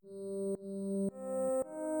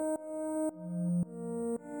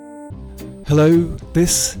Hello,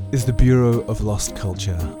 this is the Bureau of Lost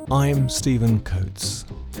Culture. I'm Stephen Coates.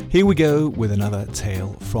 Here we go with another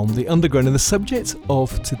tale from the underground, and the subject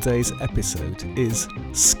of today's episode is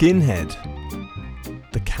skinhead.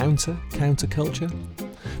 The counterculture?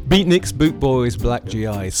 Beatniks, boot boys, black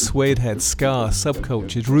GIs, suede heads, ska,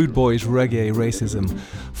 subcultures, rude boys, reggae, racism,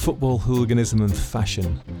 football, hooliganism and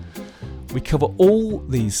fashion. We cover all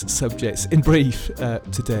these subjects in brief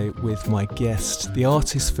today with my guest, the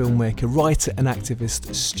artist, filmmaker, writer and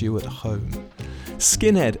activist Stuart Home.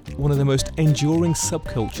 Skinhead, one of the most enduring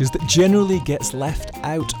subcultures that generally gets left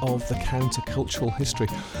out of the countercultural history.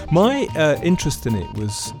 My interest in it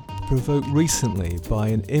was provoked recently by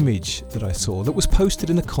an image that I saw that was posted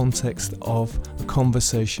in the context of a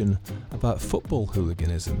conversation about football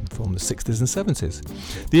hooliganism from the 60s and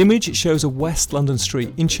 70s. The image shows a West London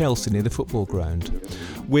street in Chelsea near the football ground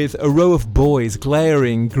with a row of boys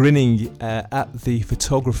glaring, grinning at the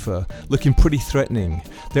photographer, looking pretty threatening.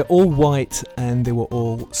 They're all white and they were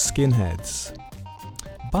all skinheads.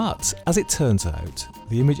 But, as it turns out,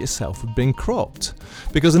 the image itself had been cropped,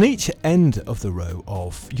 because on each end of the row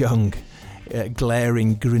of young,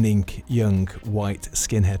 glaring, grinning, young, white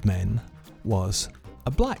skinhead men was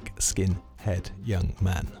a black skinhead young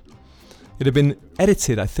man. It had been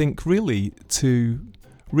edited, I think, really to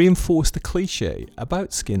reinforce the cliche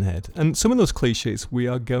about skinhead, and some of those cliches we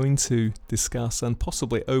are going to discuss and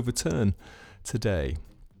possibly overturn today.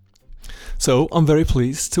 So, I'm very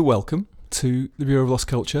pleased to welcome to the Bureau of Lost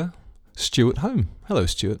Culture, Stuart Home. Hello,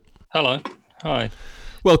 Stuart. Hello. Hi.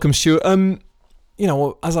 Welcome, Stuart.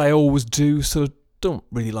 As I always do, sort of don't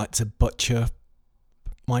really like to butcher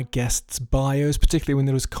my guests' bios, particularly when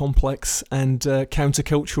they're as complex and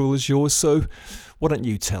countercultural as yours. So, why don't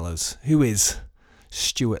you tell us, who is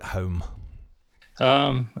Stuart Home?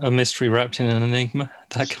 A mystery wrapped in an enigma,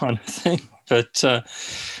 that kind of thing. But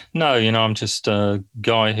no, I'm just a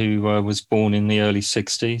guy who was born in the early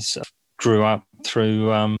 60s. Grew up through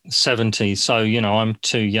 70s, so I'm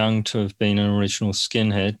too young to have been an original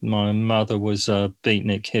skinhead. My mother was a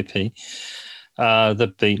beatnik hippie.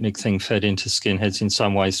 The beatnik thing fed into skinheads in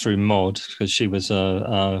some ways through mod, because she was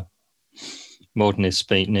a modernist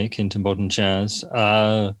beatnik into modern jazz,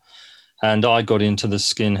 and I got into the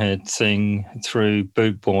skinhead thing through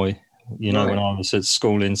Boot Boy. When I was at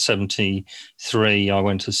school in 73, I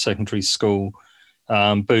went to secondary school.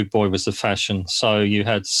 Boot Boy was the fashion. So you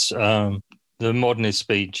had the modernist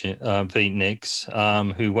beatniks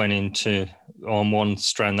who went into, on one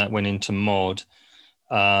strand that went into mod,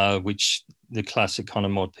 which the classic kind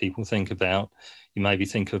of mod people think about. You maybe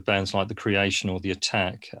think of bands like The Creation or The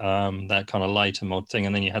Attack, that kind of later mod thing.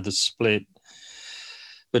 And then you had the split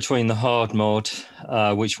between the hard mod,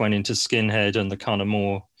 which went into skinhead, and the kind of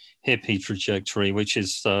more hippie trajectory, which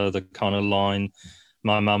is the kind of line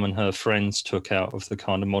my mum and her friends took out of the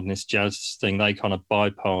kind of modernist jazz thing. They kind of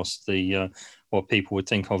bypassed the what people would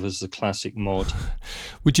think of as the classic mod.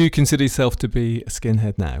 Would you consider yourself to be a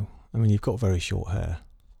skinhead now? I mean, you've got very short hair.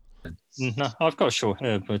 No, I've got short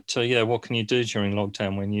hair, but what can you do during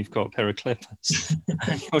lockdown when you've got a pair of clippers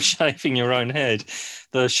and you're shaving your own head?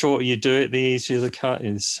 The shorter you do it, the easier the cut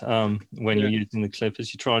is. When you're using the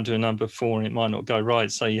clippers, you try and do a number 4 and it might not go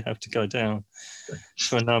right, so you have to go down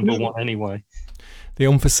to a number 1 anyway. The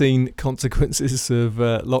unforeseen consequences of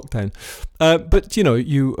lockdown. But,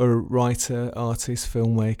 you are a writer, artist,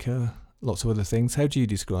 filmmaker, lots of other things. How do you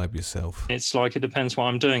describe yourself? It's like, it depends what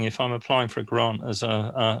I'm doing. If I'm applying for a grant as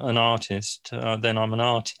an artist, then I'm an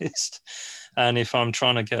artist. And if I'm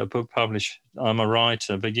trying to get a book published, I'm a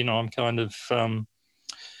writer. But, I'm kind of...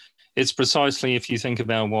 it's precisely, if you think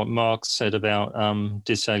about what Marx said about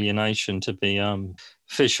disalienation, to be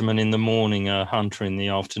fisherman in the morning, a hunter in the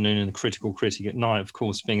afternoon, and a critical critic at night. Of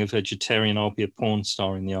course, being a vegetarian, I'll be a porn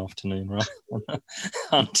star in the afternoon, right?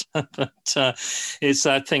 Hunter. But it's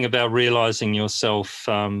that thing about realizing yourself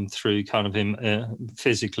through kind of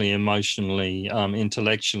physically, emotionally,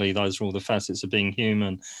 intellectually. Those are all the facets of being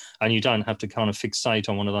human. And you don't have to kind of fixate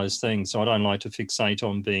on one of those things. So I don't like to fixate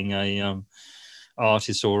on being a...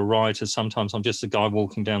 artist or a writer. Sometimes I'm just a guy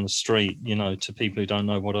walking down the street, to people who don't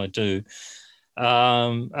know what I do.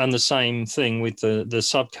 And the same thing with the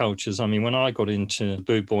subcultures. I mean, when I got into the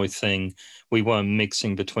Boot Boy thing, we weren't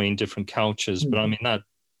mixing between different cultures, but I mean, that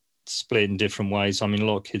split in different ways. I mean, a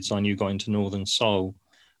lot of kids I knew got into Northern Soul.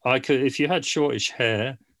 If you had shortish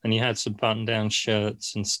hair and you had some button-down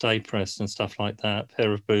shirts and stay pressed and stuff like that,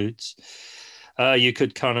 pair of boots, you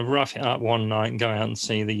could kind of rough it up one night and go out and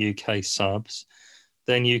see the UK subs.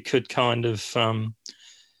 Then you could kind of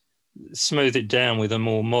smooth it down with a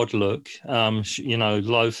more mod look,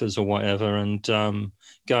 loafers or whatever, and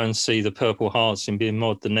go and see the Purple Hearts in being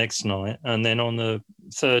mod the next night. And then on the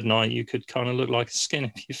third night, you could kind of look like a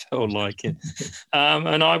skin if you felt like it.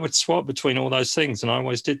 And I would swap between all those things. And I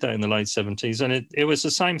always did that in the late 70s. And it was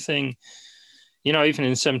the same thing, even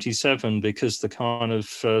in 77, because the kind of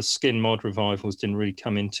skin mod revivals didn't really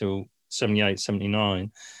come until 78,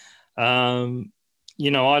 79.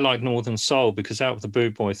 I like Northern Soul because out of the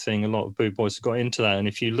boot boy thing, a lot of boot boys have got into that. And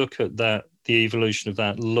if you look at that, the evolution of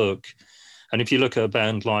that look, and if you look at a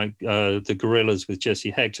band like the Gorillaz with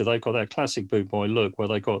Jesse Hector, they've got that classic boot boy look where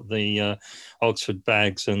they've got the Oxford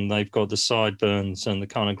bags and they've got the sideburns and the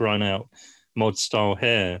kind of grown out mod style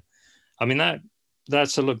hair. I mean,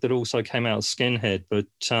 that's a look that also came out of Skinhead, but...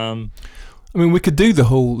 we could do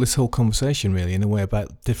this whole conversation really in a way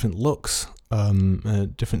about different looks,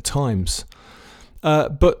 different times.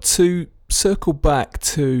 But to circle back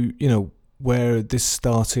to, where this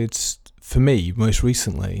started for me most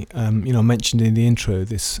recently, I mentioned in the intro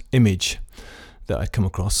this image that I'd come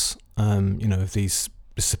across, of these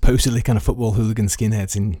supposedly kind of football hooligan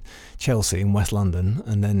skinheads in Chelsea in West London.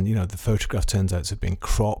 And then, the photograph turns out to have been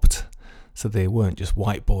cropped. So they weren't just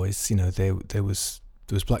white boys, there was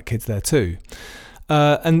black kids there too.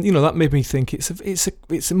 And that made me think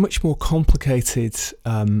it's a much more complicated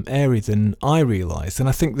area than I realised, and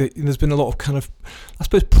I think that there's been a lot of kind of, I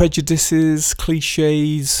suppose, prejudices,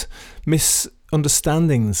 cliches,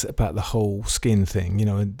 misunderstandings about the whole skin thing.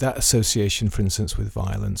 And that association, for instance, with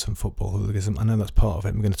violence and football hooliganism. I know that's part of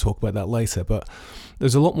it. I'm going to talk about that later, but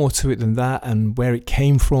there's a lot more to it than that, and where it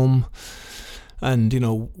came from. And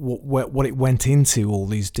what it went into, all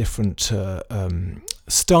these different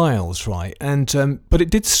styles, right? And but it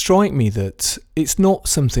did strike me that it's not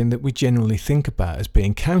something that we generally think about as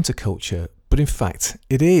being counterculture, but in fact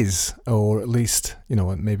it is, or at least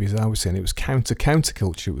maybe as I was saying, it was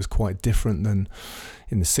counterculture. It was quite different than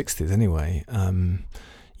in the 60s anyway. And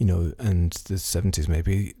the 70s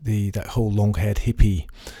maybe, that whole long-haired hippie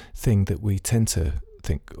thing that we tend to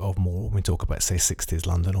think of more when we talk about, say, 60s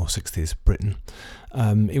London or 60s Britain.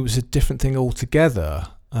 It was a different thing altogether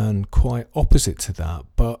and quite opposite to that,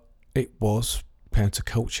 but it was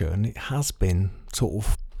counterculture, and it has been sort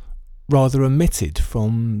of rather omitted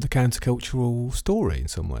from the countercultural story in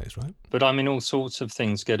some ways, right? But I mean, all sorts of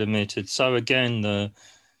things get omitted. So again, the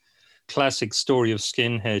classic story of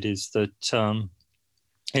Skinhead is that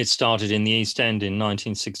it started in the East End in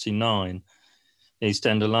 1969, East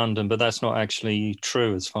End of London, but that's not actually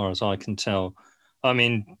true as far as I can tell. I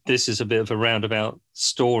mean, this is a bit of a roundabout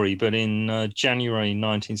story, but in January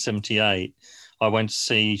 1978, I went to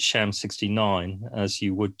see Sham 69, as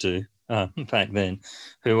you would do back then,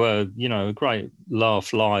 who were, a great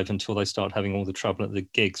laugh live until they started having all the trouble at the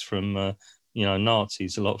gigs from,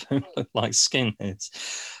 Nazis. A lot of them looked like skinheads.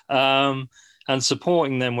 And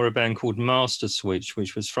supporting them were a band called Master Switch,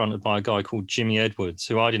 which was fronted by a guy called Jimmy Edwards,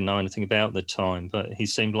 who I didn't know anything about at the time, but he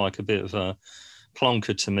seemed like a bit of a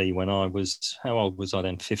plonker to me when I was, how old was I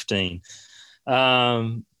then? 15.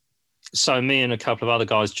 So me and a couple of other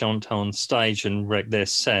guys jumped on stage and wrecked their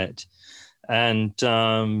set. And,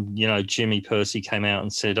 Jimmy Percy came out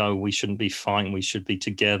and said, oh, we shouldn't be fighting, we should be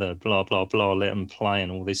together, blah, blah, blah, let them play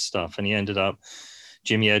and all this stuff. And he ended up,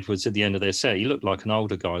 Jimmy Edwards, at the end of their set, he looked like an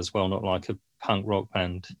older guy as well, not like a punk rock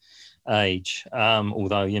band age,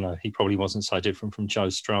 although, he probably wasn't so different from Joe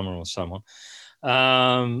Strummer or someone.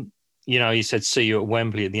 He said, see you at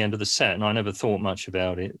Wembley at the end of the set, and I never thought much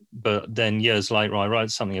about it. But then years later, I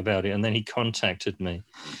wrote something about it, and then he contacted me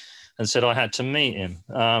and said I had to meet him.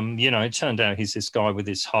 It turned out he's this guy with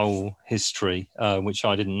this whole history, which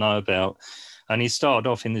I didn't know about. And he started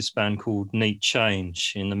off in this band called Neat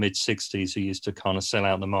Change in the mid-60s, who used to kind of sell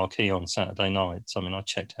out the marquee on Saturday nights. I mean, I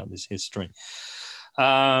checked out this history.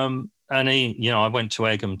 And he, I went to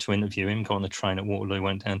Egham to interview him, got on the train at Waterloo,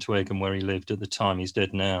 went down to Egham where he lived at the time. He's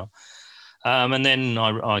dead now. And then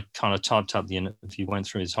I kind of typed up the interview, went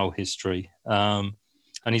through his whole history. And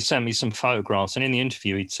he sent me some photographs. And in the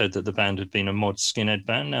interview, he'd said that the band had been a mod skinhead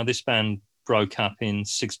band. Now, this band broke up in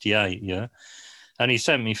 68, yeah? And he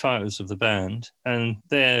sent me photos of the band. And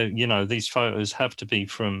these photos have to be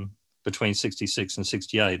from between 66 and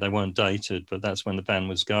 68. They weren't dated, but that's when the band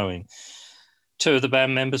was going. Two of the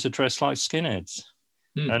band members are dressed like skinheads.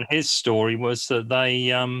 And his story was that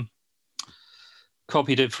they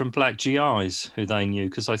copied it from black GIs who they knew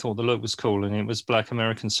because they thought the look was cool, and it was black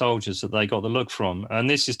American soldiers that they got the look from. And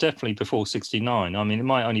this is definitely before 69. I mean, it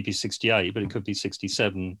might only be 68, but it could be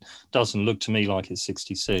 67. Doesn't look to me like it's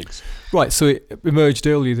 66. Right, so it emerged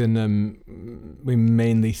earlier than we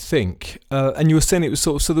mainly think. And you were saying it was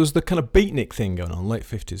sort of, so there was the kind of beatnik thing going on, late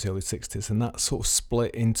 50s, early 60s, and that sort of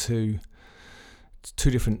split into two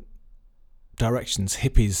different directions,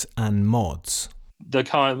 hippies and mods.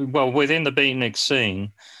 Within the beatnik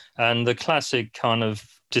scene, and the classic kind of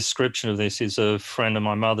description of this is a friend of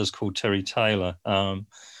my mother's called Terry Taylor,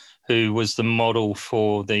 who was the model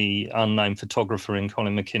for the unnamed photographer in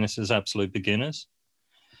Colin McInnes's Absolute Beginners,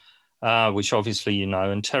 which obviously you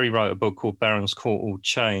know. And Terry wrote a book called Barron's Court All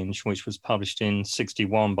Change, which was published in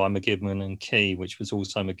 61 by McGibbon and Key, which was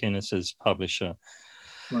also McInnes's publisher.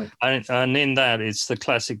 Right. And in that, it's the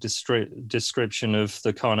classic description of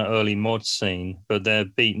the kind of early mod scene, but they're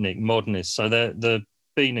beatnik modernists. So the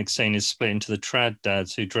beatnik scene is split into the trad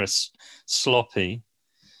dads who dress sloppy,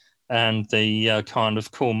 and the kind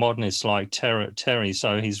of cool modernists like Terry.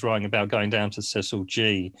 So he's writing about going down to Cecil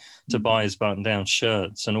G to buy his button-down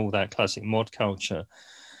shirts and all that classic mod culture.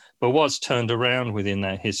 But what's turned around within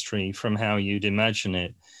that history from how you'd imagine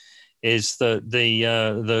it is that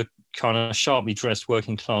the kind of sharply dressed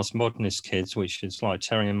working class modernist kids, which is like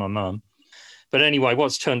Terry and my mum. But anyway,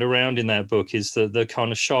 what's turned around in that book is that the kind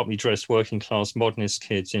of sharply dressed working class modernist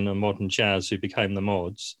kids in a modern jazz who became the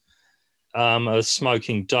mods are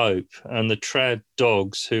smoking dope, and the trad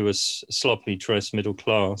dogs who are sloppily dressed middle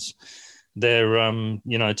class, they're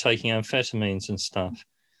taking amphetamines and stuff.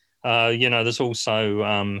 There's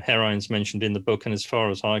also heroin's mentioned in the book, and as far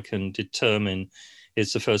as I can determine,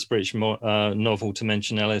 it's the first British novel to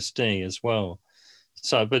mention LSD as well.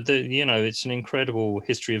 So, but it's an incredible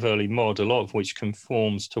history of early mod, a lot of which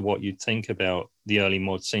conforms to what you'd think about the early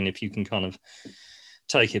mod scene if you can kind of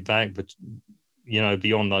take it back, but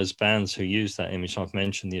beyond those bands who use that image I've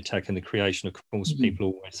mentioned, the Attack and the Creation. Of course, people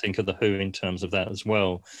always think of the Who in terms of that as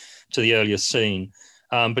well, to the earlier scene.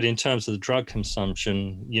 But in terms of the drug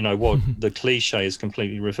consumption, what the cliche is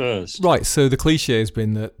completely reversed. Right, so the cliche has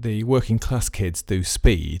been that the working class kids do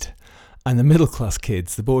speed, and the middle class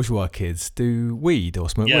kids, the bourgeois kids, do weed or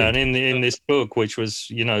smoke weed. Yeah, and in this book, which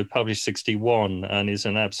was published 61 and is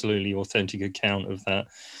an absolutely authentic account of that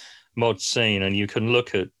mod scene, and you can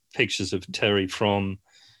look at pictures of Terry from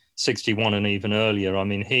 61 and even earlier. I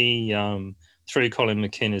mean, he through Colin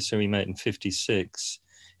McInnes, who he met in 56.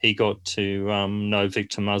 He got to know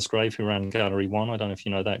Victor Musgrave, who ran Gallery 1. I don't know if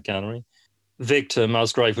you know that gallery. Victor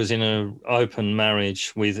Musgrave was in an open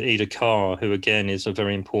marriage with Ida Carr, who again is a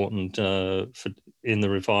very important in the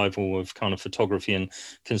revival of kind of photography and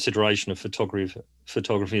consideration of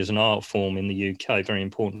photography as an art form in the UK, very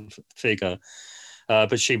important figure.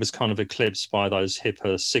 But she was kind of eclipsed by those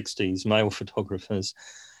hipper 60s male photographers.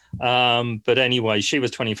 But anyway, she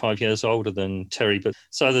was 25 years older than Terry. But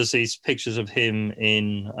so there's these pictures of him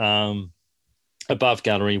in above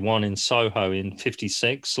Gallery 1 in Soho in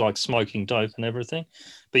 56, like smoking dope and everything.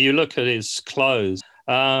 But you look at his clothes,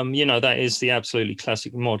 that is the absolutely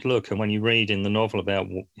classic mod look. And when you read in the novel about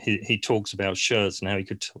he talks about shirts and how he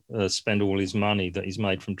could spend all his money that he's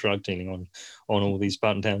made from drug dealing on all these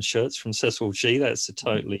button-down shirts from Cecil G. That's the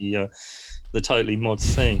totally mod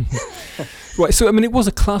thing. Right, so I mean, it was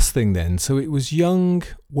a class thing then. So it was young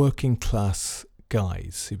working class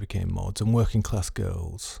guys who became mods and working class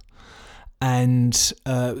girls. And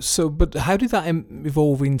but how did that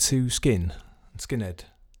evolve into skinhead?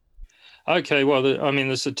 Okay, well,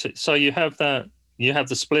 so you have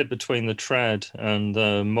the split between the trad and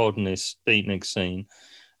the modernist beatnik scene,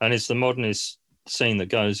 and it's the modernist scene that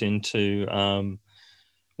goes into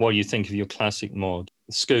what you think of your classic mod,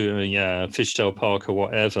 Scooter, Fishtail Parker,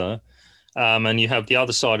 whatever. And you have the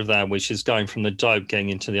other side of that, which is going from the dope, getting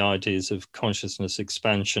into the ideas of consciousness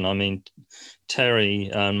expansion. I mean, Terry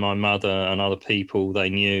and my mother and other people they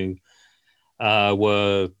knew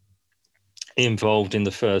were involved in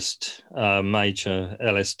the first major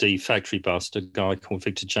LSD factory bust, a guy called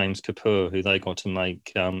Victor James Kapoor, who they got to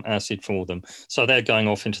make acid for them. So they're going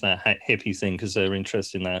off into that hippie thing because they're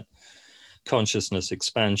interested in that consciousness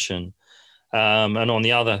expansion. And on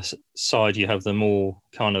the other side, you have the more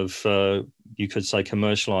kind of, you could say,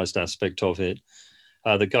 commercialized aspect of it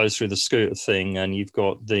that goes through the scooter thing. And you've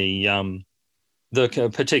got the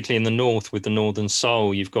particularly in the North with the Northern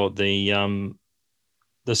Soul, you've got the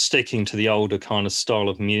sticking to the older kind of style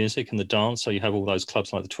of music and the dance. So you have all those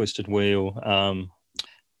clubs like the Twisted Wheel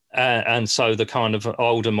And so the kind of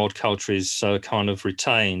older mod culture is kind of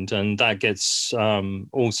retained, and that gets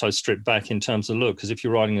also stripped back in terms of look, because if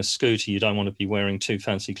you're riding a scooter, you don't want to be wearing too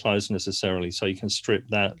fancy clothes necessarily, so you can strip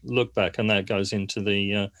that look back, and that goes into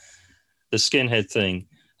the skinhead thing.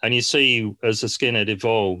 And you see, as the skinhead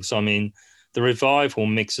evolves, I mean, the revival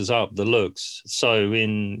mixes up the looks. So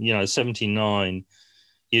in 79,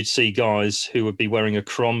 you'd see guys who would be wearing a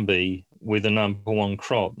Crombie with a number one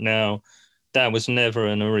crop. Now, that was never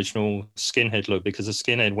an original skinhead look, because the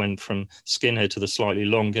skinhead went from skinhead to the slightly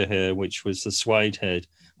longer hair, which was the suede head,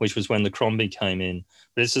 which was when the Crombie came in.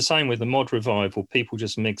 But it's the same with the mod revival. People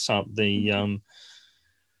just mix up the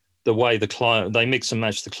way they mix and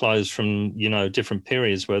match the clothes from different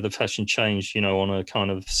periods where the fashion changed on a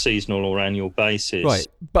kind of seasonal or annual basis. Right,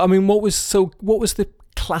 but I mean, what was the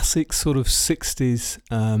classic sort of 60s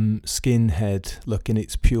skinhead look in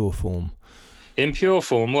its pure form? In pure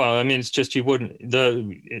form, well, I mean, it's just you wouldn't.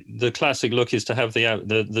 The classic look is to have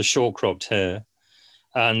the short cropped hair,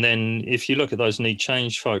 and then if you look at those knee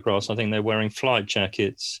change photographs, I think they're wearing flight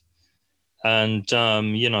jackets, and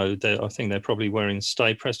I think they're probably wearing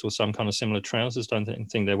stay pressed or some kind of similar trousers. Don't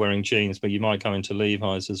think they're wearing jeans, but you might go into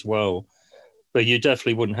Levi's as well. But you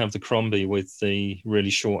definitely wouldn't have the Crombie with the really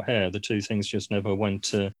short hair. The two things just never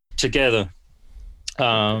went together.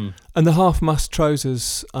 And the half-mast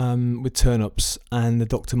trousers with turn-ups and the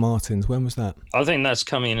Dr. Martens, when was that? I think that's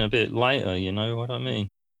coming in a bit later, you know what I mean?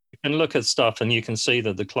 You can look at stuff and you can see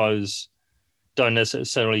that the clothes don't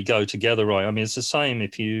necessarily go together right. I mean, it's the same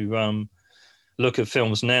if you look at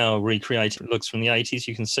films now recreating looks from the 80s.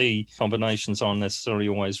 You can see combinations aren't necessarily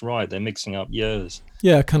always right. They're mixing up years.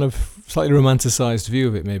 Yeah, kind of slightly romanticised view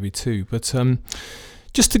of it maybe too. But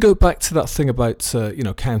just to go back to that thing about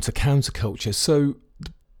counterculture. So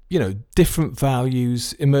different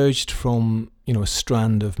values emerged from a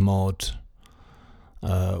strand of mod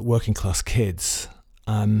working class kids.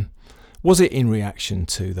 Was it in reaction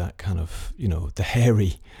to that kind of the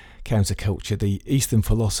hairy counterculture, the Eastern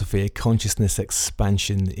philosophy, consciousness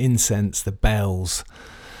expansion, the incense, the bells,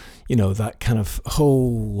 that kind of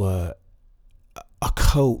whole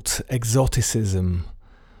occult exoticism?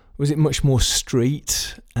 Was it much more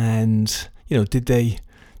street? And did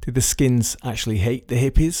the skins actually hate the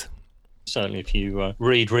hippies? Certainly, if you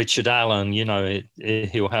read Richard Allen,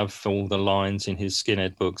 he'll have all the lines in his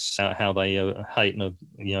skinhead books about how they hate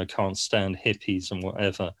and can't stand hippies and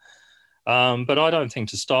whatever. But I don't think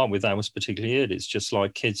to start with that was particularly it. It's just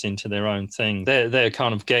like kids into their own thing. They're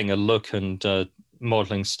kind of getting a look and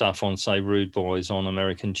modelling stuff on, say, Rude Boys, on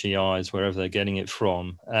American GIs, wherever they're getting it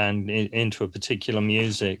from, and into a particular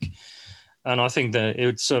music. And I think that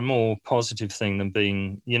it's a more positive thing than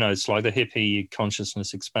being, it's like the hippie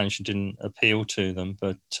consciousness expansion didn't appeal to them,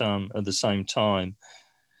 but at the same time,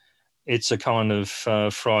 it's a kind of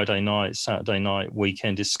Friday night, Saturday night,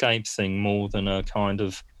 weekend escape thing more than a kind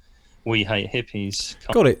of we hate hippies.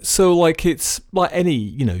 Got it. So like it's like any,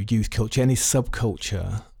 youth culture, any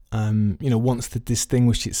subculture, wants to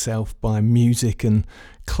distinguish itself by music and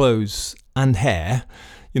clothes and hair,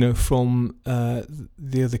 from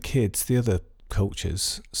the other kids, the other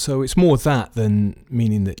cultures. So it's more that than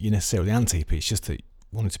meaning that you're necessarily anti-hippie. It's just that you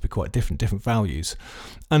want it to be quite different values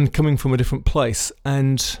and coming from a different place.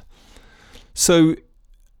 And so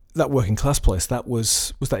that working class place,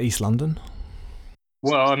 was that East London?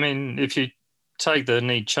 Well, I mean, if you take the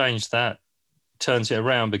Need Change, that turns it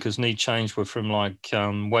around, because Need Change were from like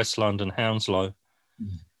West London, Hounslow.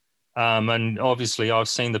 And obviously I've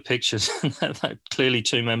seen the pictures that clearly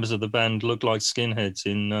two members of the band look like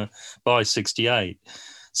skinheads by 68.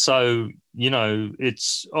 So,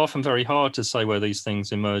 it's often very hard to say where these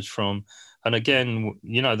things emerge from. And again,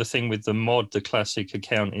 the thing with the mod, the classic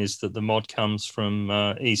account is that the mod comes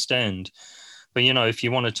from East End. But, if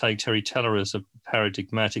you want to take Terry Teller as a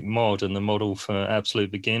paradigmatic mod and the model for absolute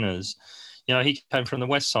beginners, he came from the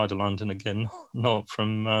west side of London again, not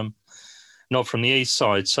from the east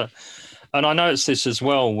side. So, and I noticed this as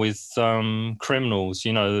well with criminals.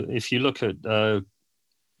 If you look at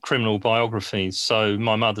criminal biographies, so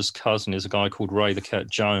my mother's cousin is a guy called Ray the Cat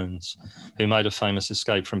Jones, who made a famous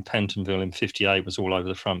escape from Pentonville in 58, was all over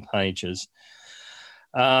the front pages.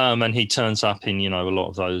 And he turns up in, a lot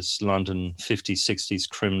of those London 50s, 60s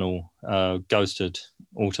criminal ghosted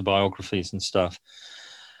autobiographies and stuff.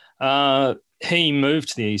 He moved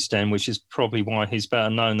to the East End, which is probably why he's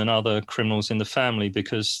better known than other criminals in the family,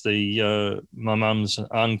 because my mum's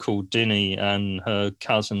uncle Dinny and her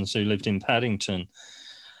cousins who lived in Paddington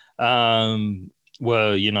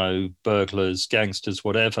were, you know, burglars, gangsters,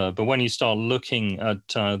 whatever. But when you start looking at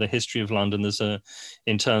the history of London,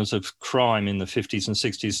 in terms of crime in the 50s and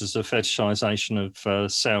 60s, there's a fetishization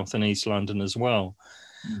of South and East London as well.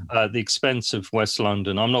 At the expense of West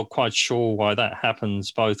London. I'm not quite sure why that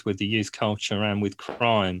happens, both with the youth culture and with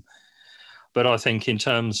crime. But I think in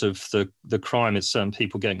terms of the crime, it's certain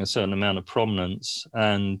people getting a certain amount of prominence,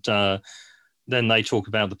 and then they talk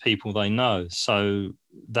about the people they know. So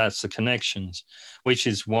that's the connections, which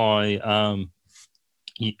is why,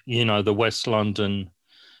 you know, the West London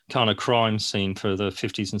kind of crime scene for the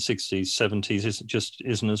 50s and 60s, 70s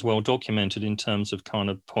isn't as well documented in terms of kind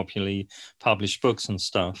of popularly published books and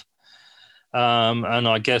stuff. And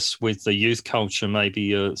I guess with the youth culture,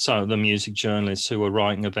 maybe some of the music journalists who are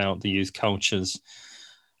writing about the youth cultures,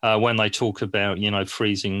 when they talk about, you know,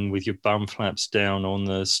 freezing with your bum flaps down on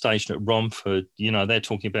the station at Romford, you know, they're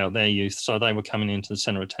talking about their youth. So they were coming into the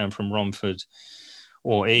centre of town from Romford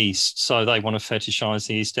or East, so they want to fetishize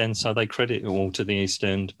the East End, so they credit it all to the East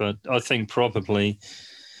End. But I think probably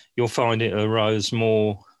you'll find it arose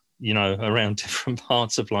more, you know, around different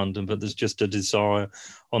parts of London, but there's just a desire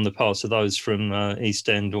on the parts of those from East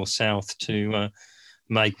End or South to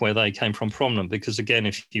make where they came from prominent. Because again,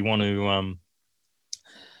 if you want to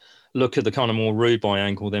look at the kind of more rude boy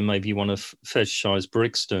angle, then maybe you want to fetishize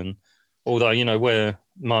Brixton. Although, you know, where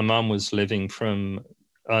my mum was living from,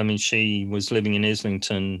 I mean, she was living in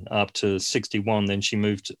Islington up to 61, then she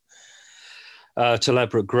moved to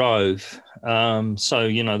Ladbroke Grove. So,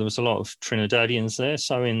 you know, there was a lot of Trinidadians there.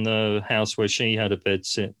 So in the house where she had a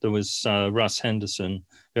bedsit, there was Russ Henderson,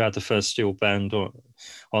 who had the first steel band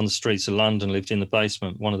on the streets of London, lived in the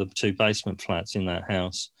basement, one of the two basement flats in that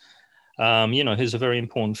house. You know, he's a very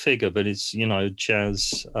important figure, but it's, you know,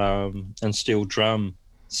 jazz and steel drum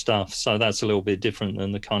stuff. So that's a little bit different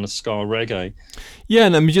than the kind of ska reggae. Yeah,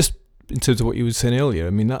 and I mean, just in terms of what you were saying earlier, I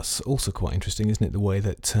mean, that's also quite interesting, isn't it? The way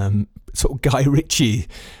that sort of Guy Ritchie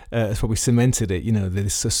has probably cemented it, you know,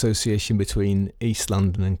 this association between East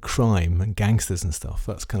London and crime and gangsters and stuff.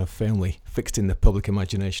 That's kind of firmly fixed in the public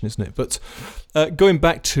imagination, isn't it? But going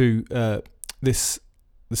back to the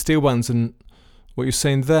steel bands and what you're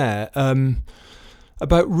saying there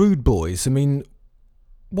about rude boys, I mean,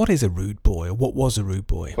 what is a rude boy, or what was a rude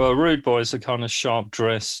boy? Well, a rude boy is a kind of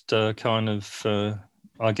sharp-dressed kind of,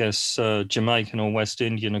 I guess, Jamaican or West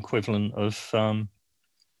Indian equivalent of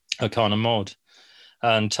a kind of mod,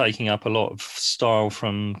 and taking up a lot of style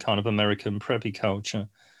from kind of American preppy culture.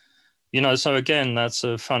 You know, so again, that's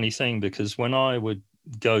a funny thing, because when I would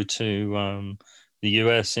go to the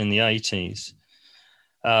US in the 80s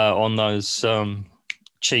on those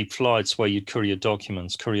cheap flights where you'd courier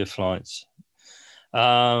documents, courier flights,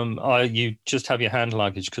 you just have your hand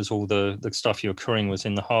luggage because all the stuff you were carrying was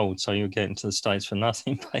in the hold, so you were getting to the States for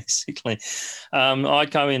nothing, basically.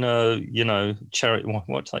 I'd go in a, you know, charity,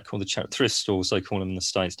 what do they call the charity? Thrift stores, they call them in the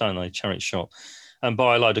States, don't they? Charity shop. And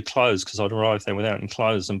buy a load of clothes, because I'd arrive there without any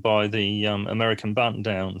clothes, and buy the American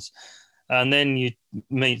button-downs. And then you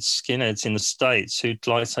meet skinheads in the States who'd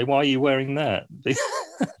like say, why are you wearing that?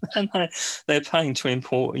 And they're paying to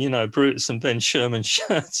import, you know, Brutus and Ben Sherman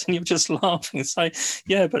shirts. And you're just laughing and say,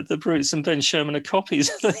 yeah, but the Brutus and Ben Sherman are copies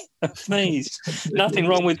of these. Nothing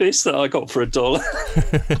wrong with this that I got for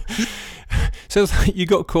 $1. So you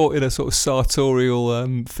got caught in a sort of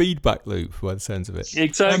sartorial feedback loop by the sounds of it.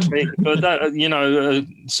 Exactly. But that, you know,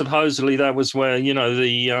 supposedly that was where, you know,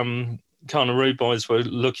 the kind of rude boys were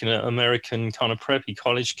looking at American kind of preppy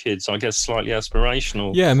college kids, I guess slightly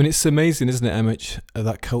aspirational. Yeah, I mean, it's amazing, isn't it, how much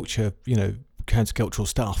that culture, you know, countercultural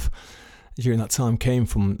stuff during that time came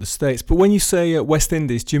from the States. But when you say West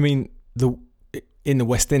Indies, do you mean in the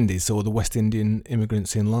West Indies or the West Indian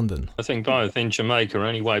immigrants in London? I think both, in Jamaica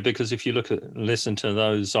anyway, because if you listen to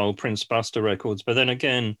those old Prince Buster records, but then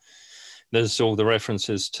again, there's all the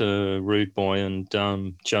references to Rude Boy and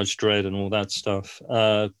Judge Dredd and all that stuff.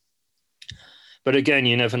 But again,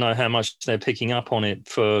 you never know how much they're picking up on it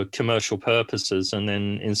for commercial purposes and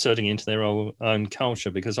then inserting into their own culture,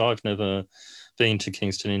 because I've never been to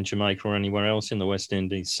Kingston in Jamaica or anywhere else in the West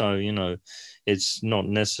Indies. So, you know, it's not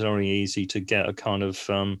necessarily easy to get a kind of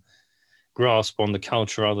grasp on the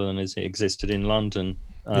culture other than as it existed in London.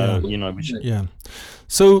 You know, yeah.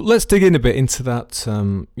 So let's dig in a bit into that,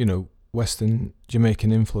 you know, Western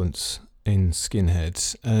Jamaican influence in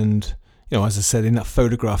skinheads. And, you know, as I said, in that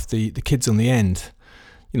photograph, the kids on the end,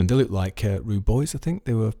 you know, they look like rude boys. I think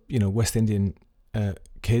they were, you know, West Indian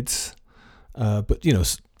kids, but, you know,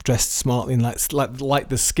 dressed smartly and like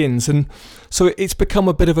the skins. And so it's become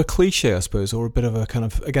a bit of a cliche, I suppose, or a bit of a kind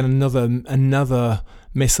of, again, another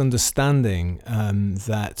misunderstanding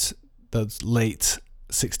that those late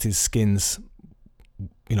 60s skins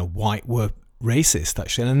white were racist,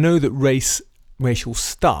 actually. And I know that racial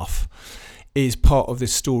stuff is part of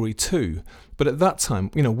this story too. But at that time,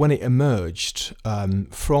 when it emerged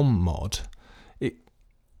from mod,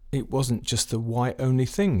 it wasn't just a white-only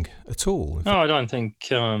thing at all. No, I don't think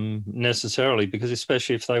necessarily, because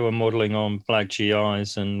especially if they were modelling on black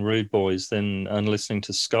GIs and rude boys and listening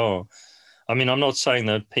to ska. I mean, I'm not saying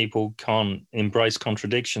that people can't embrace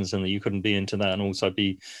contradictions and that you couldn't be into that and also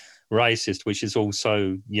be racist, which is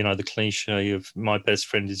also, the cliche of my best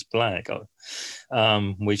friend is black,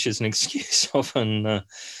 which is an excuse often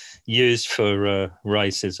used for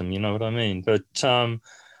racism, you know what I mean? But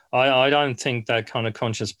I don't think that kind of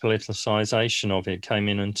conscious politicization of it came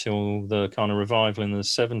in until the kind of revival in the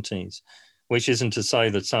 70s, which isn't to say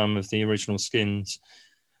that some of the original Skins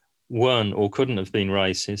weren't or couldn't have been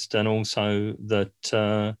racist, and also that,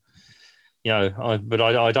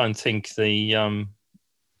 I don't think the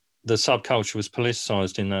subculture was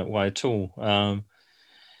politicized in that way at all. And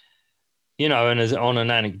on an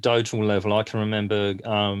anecdotal level, I can remember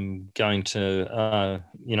going to,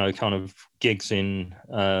 kind of gigs in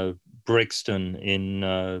Brixton in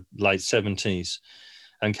late 70s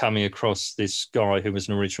and coming across this guy who was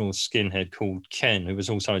an original skinhead called Ken, who was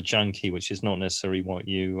also a junkie, which is not necessarily what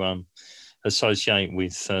you associate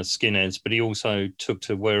with skinheads, but he also took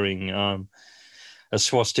to wearing a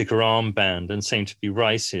swastika armband and seemed to be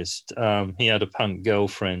racist. He had a punk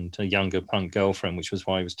girlfriend, a younger punk girlfriend, which was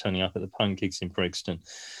why he was turning up at the punk gigs in Brixton.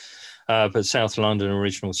 But South London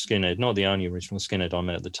original skinhead, not the only original skinhead I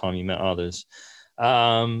met at the time, he met others.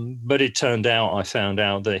 But it turned out, I found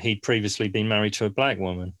out that he'd previously been married to a black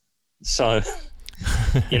woman. So,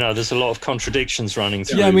 there's a lot of contradictions running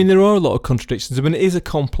through. Yeah, I mean, there are a lot of contradictions. I mean, it is a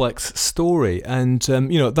complex story. And,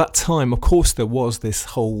 at that time, of course, there was this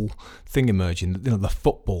whole thing emerging, the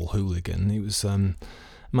football hooligan. It was a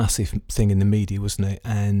massive thing in the media, wasn't it?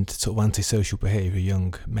 And sort of antisocial behaviour,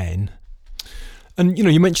 young men. And,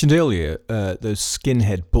 you mentioned earlier those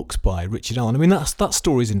skinhead books by Richard Allen. I mean, that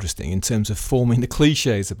story is interesting in terms of forming the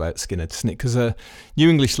cliches about skinheads, isn't it? Because New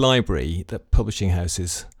English Library, that publishing house,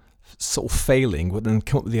 is sort of failing, but then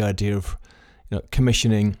come up with the idea of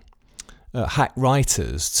commissioning hack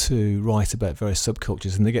writers to write about various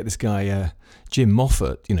subcultures, and they get this guy Jim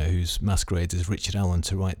Moffat, who's masquerades as Richard Allen,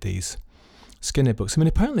 to write these skinhead books. I mean,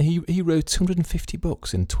 apparently he wrote 250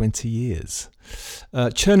 books in 20 years,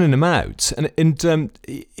 churning them out, and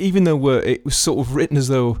even though it was sort of written as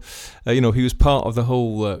though he was part of the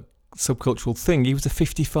whole subcultural thing, he was a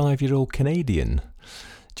 55-year-old Canadian,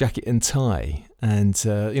 jacket and tie, and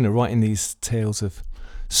writing these tales of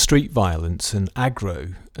street violence and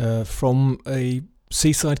aggro from a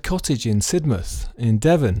seaside cottage in Sidmouth in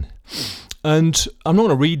Devon. And I'm not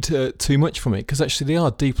going to read too much from it, because actually they are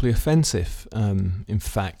deeply offensive, in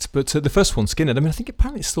fact. But the first one, Skinhead, I mean, I think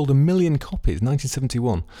apparently it sold 1 million copies,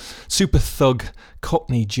 1971. Super thug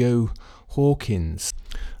Cockney Joe Hawkins.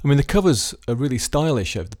 I mean, the covers are really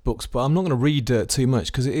stylish of the books, but I'm not going to read too much,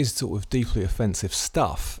 because it is sort of deeply offensive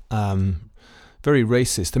stuff. Very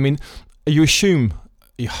racist. I mean, you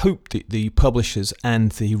hope that the publishers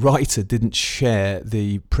and the writer didn't share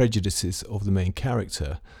the prejudices of the main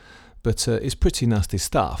character, but it's pretty nasty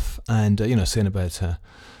stuff. And, saying about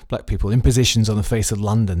black people in positions on the face of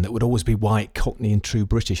London that would always be white, Cockney and true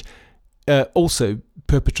British. Also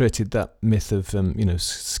perpetrated that myth of,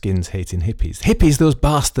 skins hating hippies. Hippies, those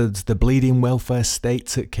bastards, the bleeding welfare state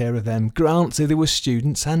took care of them. Grants if they were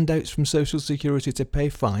students, handouts from Social Security to pay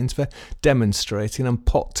fines for demonstrating and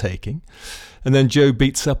pot taking. And then Joe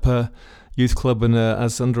beats up a youth club and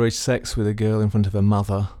has underage sex with a girl in front of her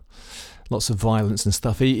mother. Lots of violence and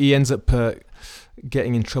stuff. He ends up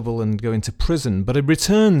getting in trouble and going to prison, but it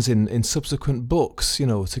returns in subsequent books,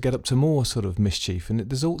 to get up to more sort of mischief. And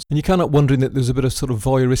there's also, and you can't help wondering that there's a bit of sort of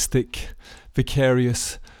voyeuristic,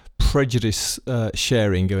 vicarious prejudice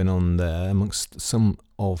sharing going on there amongst some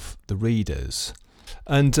of the readers.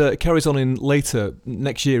 And it carries on in later,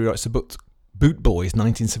 next year he writes a book, Boot Boys,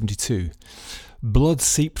 1972. Blood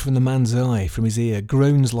seeped from the man's eye, from his ear.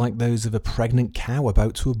 Groans like those of a pregnant cow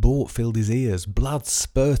about to abort filled his ears. Blood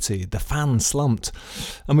spurted. The fan slumped.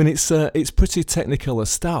 I mean, it's pretty technicolor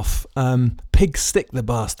stuff. Pig stick the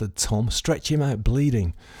bastard, Tom. Stretch him out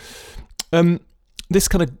bleeding. This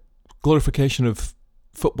kind of glorification of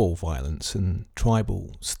football violence and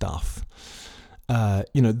tribal stuff. That's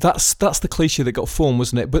the cliche that got formed,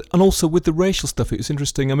 wasn't it? And also with the racial stuff, it was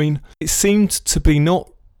interesting. I mean, it seemed to be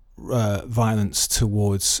not violence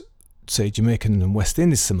towards, say, Jamaican and West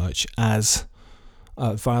Indies so much as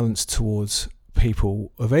violence towards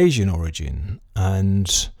people of Asian origin.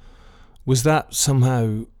 And was that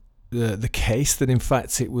somehow the case that in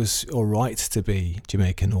fact it was all right to be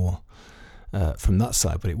Jamaican or from that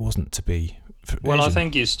side, but it wasn't to be Well, I Asian?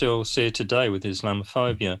 think you still see it today with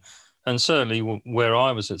Islamophobia, and certainly where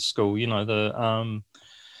I was at school,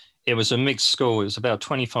 it was a mixed school. It was about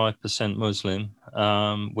 25% Muslim,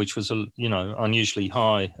 which was unusually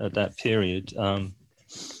high at that period,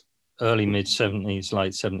 early mid 70s,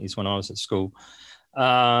 late 70s when I was at school.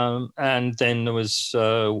 And then there was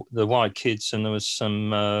the white kids, and there was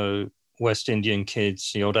some West Indian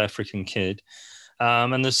kids, the odd African kid.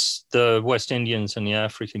 And the West Indians and the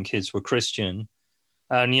African kids were Christian.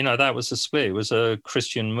 And, that was the split. It was a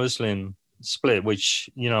Christian-Muslim split, which,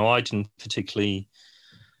 I didn't particularly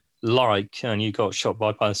like. And you got shot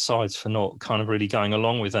by both sides for not kind of really going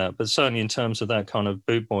along with that. But certainly in terms of that kind of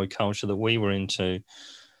boot boy culture that we were into,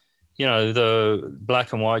 the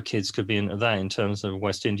black and white kids could be into that in terms of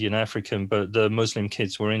West Indian, African, but the Muslim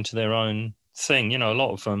kids were into their own thing. A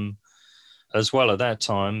lot of them as well at that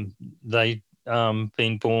time, they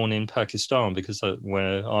been born in Pakistan, because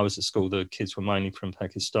where I was at school, the kids were mainly from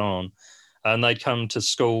Pakistan, and they'd come to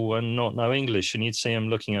school and not know English, and you'd see them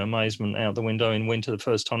looking at amazement out the window in winter, the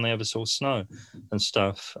first time they ever saw snow and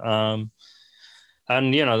stuff. And,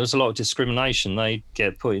 there's a lot of discrimination. They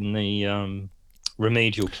get put in the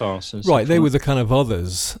remedial classes. Right, they were the kind of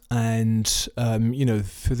others. And,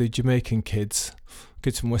 for the Jamaican kids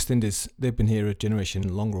from West Indies, they've been here a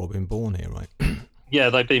generation longer or been born here, right? Yeah,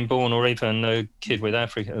 they've been born, or even a kid with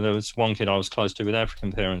Africa. There was one kid I was close to with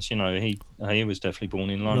African parents. He was definitely born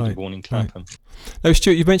in London, right, born in Clapham. Right. Now,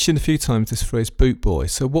 Stuart, you've mentioned a few times this phrase boot boy.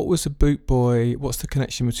 So what was a boot boy? What's the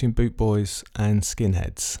connection between boot boys and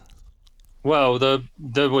skinheads? Well,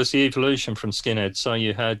 there was the evolution from skinhead. So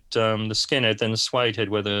you had the skinhead, then the suede head,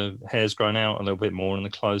 where the hair's grown out a little bit more and the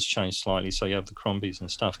clothes changed slightly. So you have the Crombies and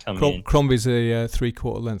stuff coming in. Crombie's a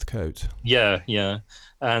 3/4 length coat. Yeah.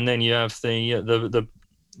 And then you have the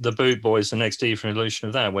boot boys, the next evolution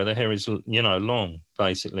of that, where the hair is, long,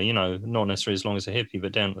 basically, not necessarily as long as a hippie,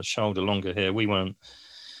 but down at the shoulder, longer hair. We weren't,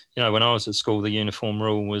 when I was at school, the uniform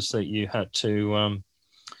rule was that you had to,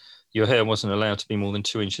 your hair wasn't allowed to be more than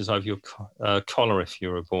 2 inches over your collar if you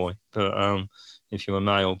were a boy, but if you were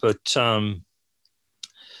male. But and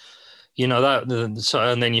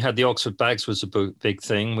then you had the Oxford bags was a big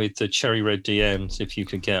thing with the cherry red DMs, if you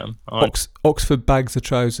could get them. Oxford bags are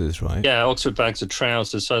trousers, right? Yeah, Oxford bags are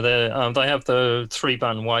trousers. So they have the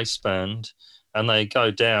 3-button waistband, and they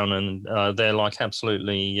go down, and they're like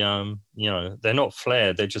absolutely, they're not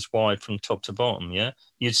flared. They're just wide from top to bottom, yeah?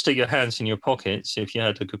 You'd stick your hands in your pockets if you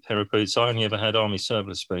had a good pair of boots. I only ever had army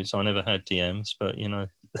surplus boots. I never had DMs, but,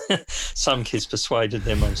 some kids persuaded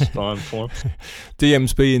their mums to buy them for them.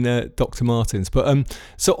 DMs being Dr. Martens. But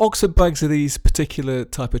so Oxford bags are these particular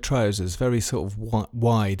type of trousers, very sort of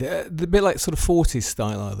wide. They're a bit like sort of 40s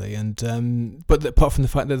style, are they? And but apart from the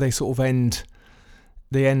fact that they sort of end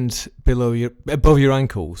above your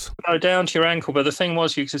ankles. No, down to your ankle. But the thing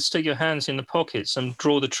was, you could stick your hands in the pockets and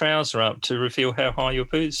draw the trouser up to reveal how high your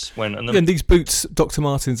boots went. And these boots, Dr.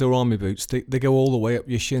 Martens or army boots, they go all the way up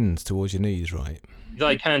your shins towards your knees, right?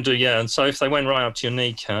 They can do, yeah. And so if they went right up to your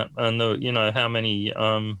kneecap, and how many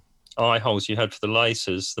eye holes you had for the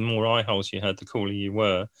laces, the more eye holes you had, the cooler you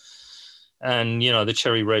were. And, the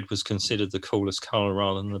cherry red was considered the coolest colour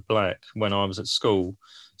rather than the black when I was at school.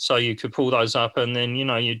 So you could pull those up, and then,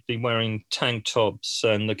 you'd be wearing tank tops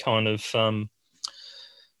and the kind of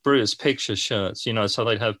Brutus Picture shirts, so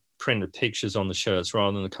they'd have printed pictures on the shirts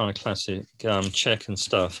rather than the kind of classic check and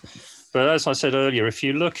stuff. But as I said earlier, if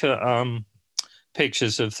you look at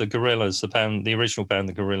pictures of the Gorillaz, the original band,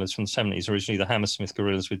 the Gorillaz from the 70s, originally the Hammersmith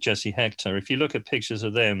Gorillaz with Jesse Hector, if you look at pictures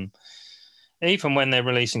of them, even when they're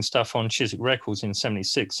releasing stuff on Chiswick Records in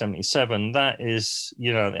 76, 77, that is,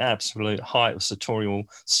 the absolute height of sartorial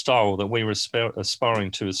style that we were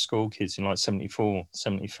aspiring to as school kids in like 74,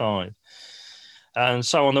 75. And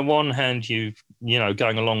so on the one hand,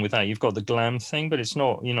 going along with that, you've got the glam thing, but it's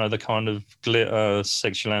not, the kind of glitter,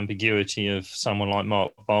 sexual ambiguity of someone like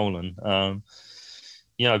Mark Bolan,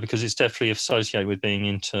 because it's definitely associated with being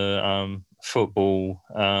into football,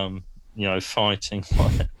 fighting,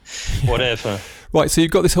 whatever. Right, so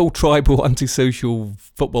you've got this whole tribal, antisocial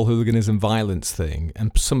football hooliganism violence thing,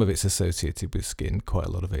 and some of it's associated with skin, quite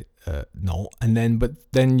a lot of it not.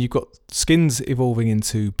 But then you've got skins evolving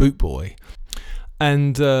into boot boy,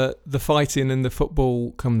 and the fighting and the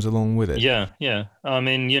football comes along with it. Yeah. I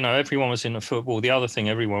mean, everyone was into football. The other thing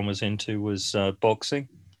everyone was into was boxing.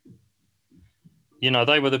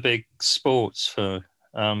 They were the big sports for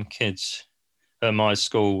kids at my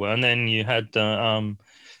school. And then you had,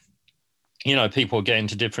 people getting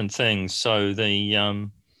into different things. So the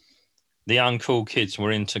the uncool kids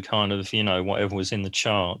were into kind of, whatever was in the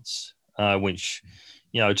charts, which,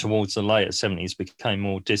 towards the later 70s became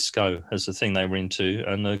more disco as the thing they were into.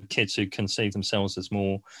 And the kids who conceived themselves as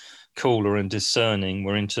more cooler and discerning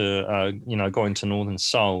were into, going to Northern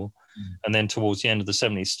Soul. And then towards the end of the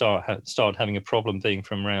 70s started having a problem being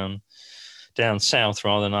from around down south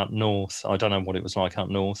rather than up north. I don't know what it was like up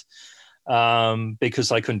north. Because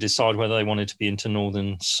they couldn't decide whether they wanted to be into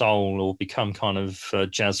Northern Soul or become kind of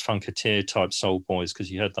jazz funketeer type soul boys,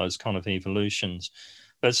 because you had those kind of evolutions.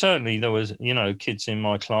 But certainly there was, kids in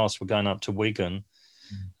my class were going up to Wigan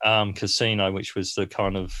Casino, which was the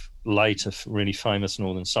kind of later really famous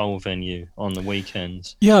Northern Soul venue on the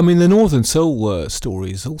weekends. Yeah, I mean, the Northern Soul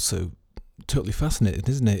story is also totally fascinating,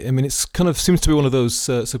 isn't it? I mean, it's kind of seems to be one of those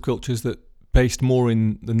subcultures that based more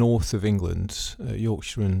in the north of England,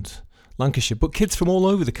 Yorkshire and Lancashire, but kids from all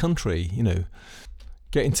over the country,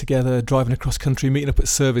 getting together, driving across country, meeting up at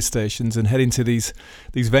service stations and heading to these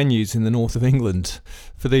venues in the north of England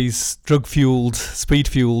for these drug-fueled,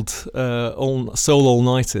 speed-fueled soul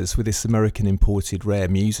all-nighters with this American imported rare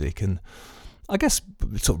music. And I guess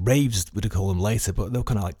sort of raves, would you call them later, but they were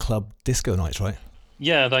kind of like club disco nights, right?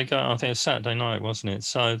 Yeah, I think it was Saturday night, wasn't it?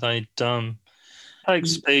 So they'd take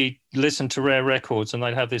speed, listen to rare records, and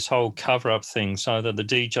they'd have this whole cover-up thing so that the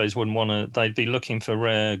DJs wouldn't want to. They'd be looking for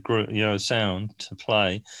rare, sound to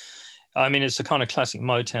play. I mean, it's a kind of classic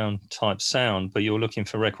Motown type sound, but you're looking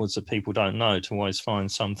for records that people don't know to always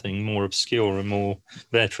find something more obscure and more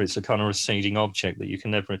better. It's a kind of receding object that you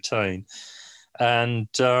can never attain, and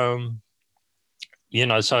so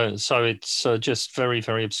it's just very,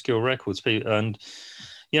 very obscure records, and.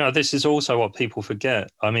 This is also what people forget.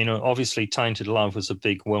 I mean, obviously, Tainted Love was a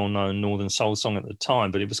big, well-known Northern Soul song at the time,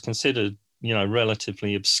 but it was considered,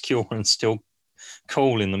 relatively obscure and still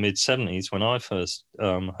cool in the mid-70s when I first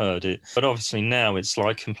heard it. But obviously now it's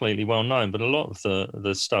like completely well-known. But a lot of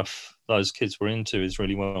the stuff those kids were into is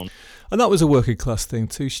really well-known. And that was a working class thing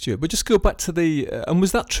too, Stuart. But just go back to and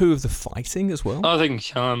was that true of the fighting as well? I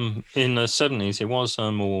think in the 70s it was a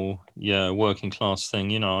more, working class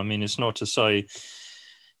thing. I mean, it's not to say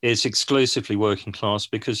it's exclusively working class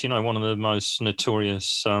because, one of the most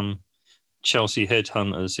notorious Chelsea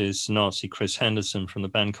headhunters is Nazi Chris Henderson from the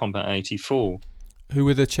band Combat 84. Who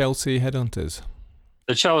were the Chelsea headhunters?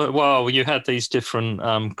 Well, you had these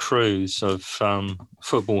different crews of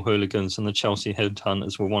football hooligans, and the Chelsea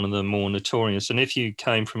headhunters were one of the more notorious. And if you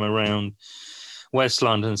came from around West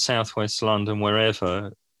London, Southwest London,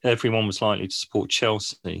 wherever, everyone was likely to support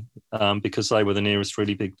Chelsea because they were the nearest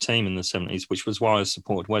really big team in the 70s, which was why I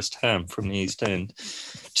supported West Ham from the East End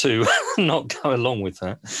to not go along with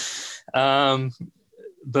that.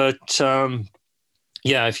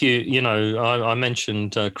 If I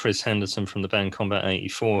mentioned Chris Henderson from the band Combat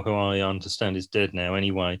 84, who I understand is dead now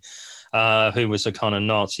anyway, who was a kind of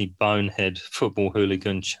Nazi bonehead football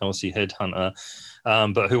hooligan, Chelsea headhunter,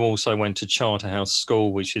 but who also went to Charterhouse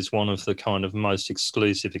School, which is one of the kind of most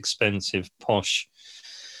exclusive, expensive, posh,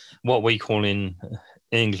 what we call in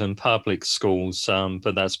England public schools,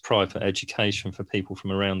 but that's private education for people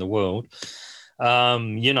from around the world.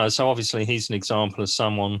 So obviously he's an example of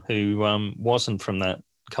someone who wasn't from that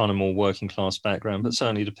kind of more working class background, but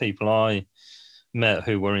certainly the people I met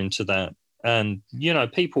who were into that. And,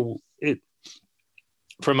 people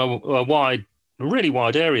from a really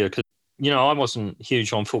wide area, because, I wasn't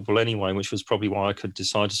huge on football anyway, which was probably why I could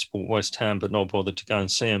decide to support West Ham, but not bother to go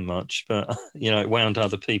and see them much. But, it wound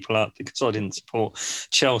other people up because I didn't support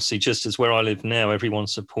Chelsea, just as where I live now, everyone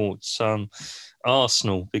supports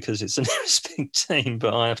Arsenal because it's the nearest big team,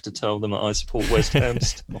 but I have to tell them that I support West Ham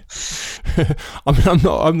still. I mean,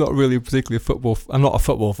 I'm not really particularly I'm not a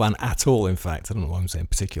football fan at all. In fact, I don't know what I'm saying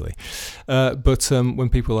particularly. But when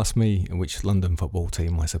people ask me which London football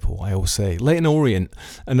team I support, I always say Leyton Orient,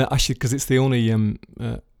 and actually because it's the only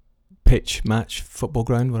match football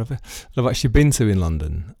ground, whatever, that I've actually been to in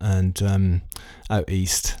London and out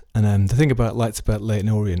east. And the thing about Leyton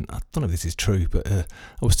Orient, I don't know if this is true, but I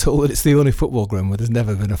was told that it's the only football ground where there's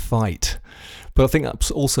never been a fight. But I think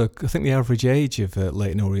the average age of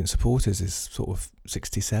Leyton Orient supporters is sort of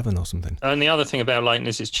 67 or something. And the other thing about Leyton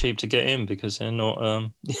is it's cheap to get in because they're not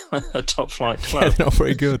a top flight club. Yeah, they're not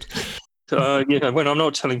very good. When I'm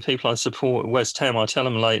not telling people I support West Ham, I tell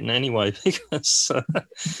them Leyton anyway because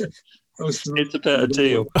it's a better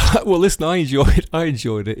deal. Well, listen, I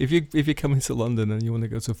enjoyed it. If you're coming to London and you want to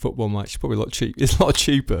go to a football match, it's probably a lot cheap. It's a lot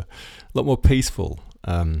cheaper, a lot more peaceful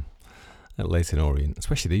at Leyton Orient,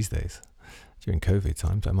 especially these days during COVID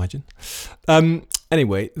times, I imagine.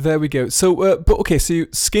 Anyway, there we go. So, so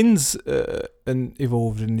Skins and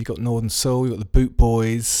evolved, and you got Northern Soul, you got the Boot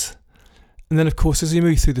Boys. And then, of course, as you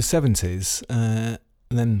move through the 70s, and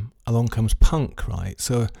then along comes punk, right?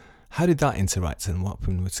 So how did that interact and what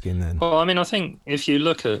happened with Skin then? Well, I mean, I think if you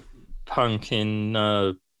look at punk in,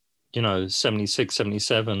 76,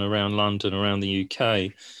 77, around London, around the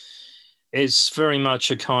UK, it's very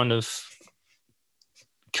much a kind of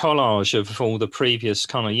collage of all the previous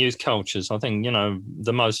kind of youth cultures. I think,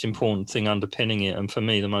 the most important thing underpinning it, and for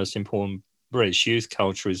me, the most important British youth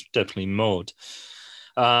culture is definitely mod.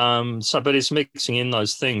 But it's mixing in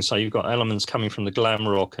those things. So you've got elements coming from the glam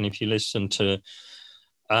rock, and if you listen to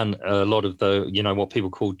and a lot of the, what people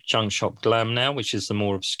call junk shop glam now, which is the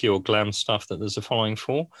more obscure glam stuff that there's a following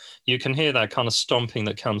for, you can hear that kind of stomping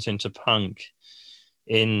that comes into punk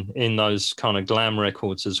in those kind of glam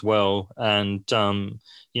records as well. And,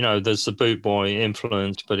 there's the boot boy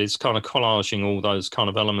influence, but it's kind of collaging all those kind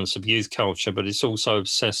of elements of youth culture, but it's also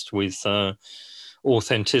obsessed with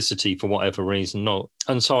authenticity for whatever reason.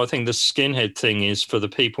 And so I think the skinhead thing is for the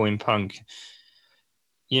people in punk.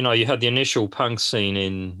 You had the initial punk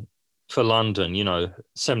scene for London,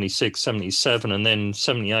 76, 77, and then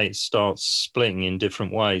 78 starts splitting in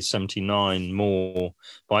different ways, 79 more,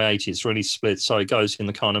 by 80 it's really split. So it goes in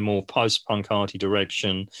the kind of more post-punk arty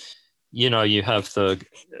direction. You have the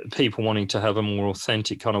people wanting to have a more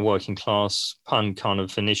authentic kind of working class punk, kind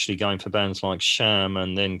of initially going for bands like Sham,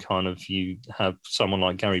 and then kind of you have someone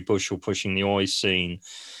like Gary Bushell pushing the Oi scene.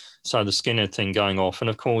 So the skinhead thing going off. And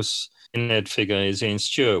of course, skinhead figure is Ian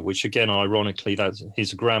Stewart, which again, ironically,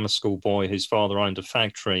 he's a grammar school boy whose father owned a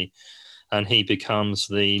factory, and he becomes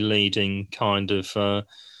the leading kind of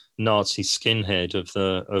Nazi skinhead of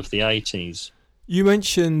the 80s. You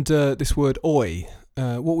mentioned this word Oi.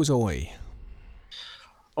 What was Oi?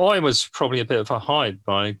 Oi was probably a bit of a hype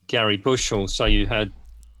by Gary Bushell. So you had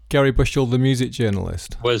Gary Bushell, the music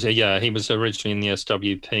journalist. He was originally in the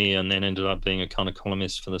SWP and then ended up being a kind of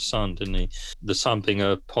columnist for The Sun, didn't he? The Sun being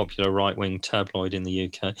a popular right-wing tabloid in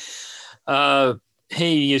the UK.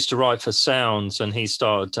 He used to write for Sounds, and he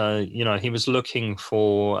started, he was looking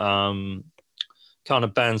for kind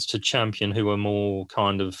of bands to champion who were more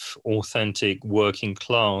kind of authentic working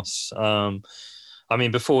class.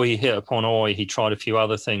 Before he hit upon Oi, he tried a few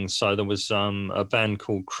other things. So there was a band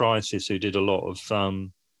called Crisis who did a lot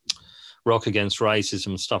of rock against racism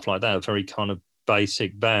and stuff like that, a very kind of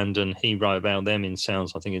basic band. And he wrote about them in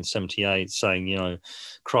Sounds, I think in 78, saying,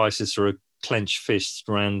 Crisis are a clenched fist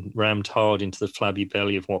rammed hard into the flabby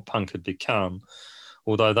belly of what punk had become.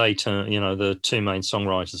 Although they turned, the two main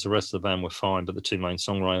songwriters, the rest of the band were fine, but the two main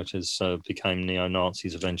songwriters became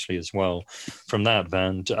neo-Nazis eventually as well from that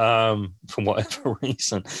band, for whatever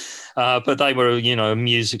reason. But they were, a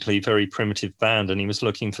musically very primitive band, and he was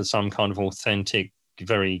looking for some kind of authentic,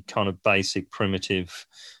 very kind of basic, primitive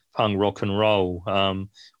punk rock and roll,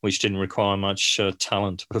 which didn't require much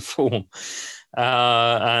talent to perform.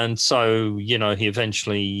 And so, he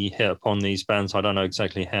eventually hit upon these bands. I don't know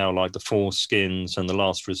exactly how, like the Four Skins and The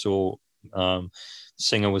Last Resort.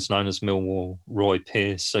 Singer was known as Millwall Roy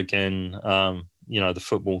Pierce again, the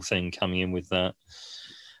football thing coming in with that.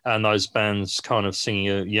 And those bands kind of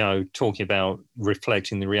singing, talking about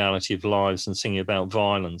reflecting the reality of lives and singing about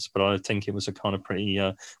violence. But I think it was a kind of pretty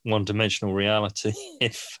one-dimensional reality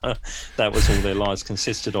if that was all their lives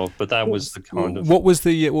consisted of. But that was the kind of... What was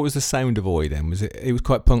the sound of Oi then? It was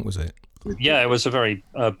quite punk, was it? Yeah, it was a very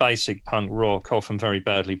basic punk rock, often very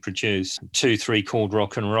badly produced, 2-3 chord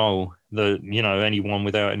rock and roll that, anyone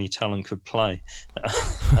without any talent could play.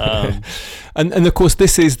 And of course,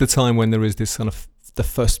 this is the time when there is this kind of the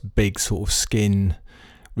first big sort of Skin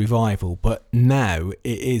revival, but now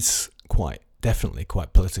it is definitely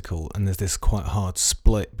quite political, and there's this quite hard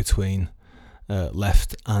split between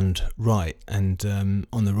left and right, and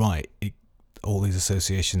on the right, all these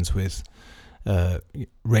associations with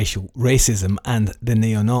racism and the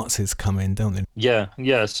neo-Nazis come in, don't they?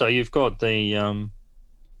 Yeah. So you've got the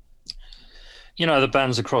the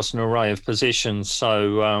bands across an array of positions.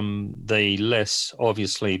 So the less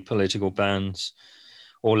obviously political bands,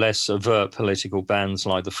 or less overt political bands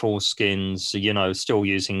like the Four Skins, still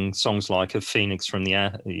using songs like "A Phoenix from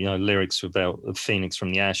the," lyrics about "A Phoenix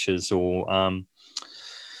from the Ashes," or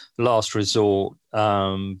 "Last Resort."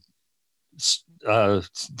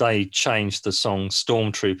 They changed the song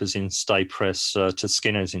 "Stormtroopers" in Stay Press to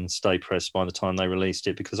 "Skinners" in Stay Press by the time they released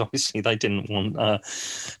it, because obviously they didn't want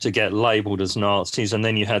to get labelled as Nazis. And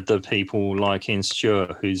then you had the people like Ian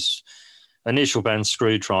Stewart, whose initial band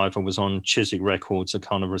Screwdriver was on Chiswick Records, a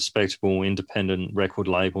kind of respectable independent record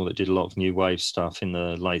label that did a lot of new wave stuff in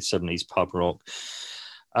the late 70s pub rock.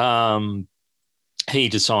 He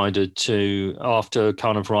decided to, after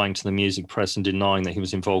kind of writing to the music press and denying that he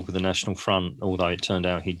was involved with the National Front, although it turned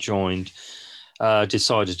out he joined,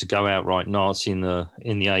 decided to go outright Nazi in the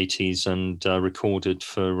 80s and recorded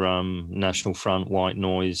for National Front White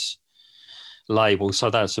Noise label. So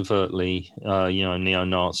that's overtly,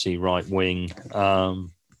 neo-Nazi, right wing.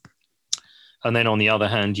 And then on the other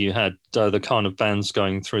hand, you had the kind of bands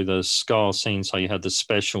going through the ska scene. So you had the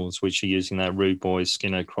Specials, which are using that Rude Boys,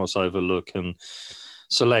 Skinhead crossover look, and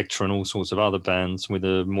Selector and all sorts of other bands with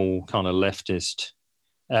a more kind of leftist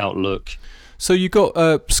outlook. So you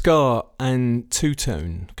got ska and Two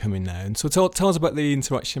Tone coming now, and so tell us about the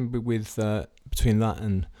interaction with between that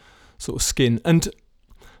and sort of Skin and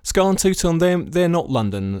ska and Two Tone. They're not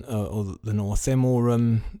London or the North. They're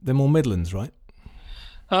more Midlands, right?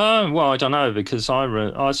 Well, I don't know, because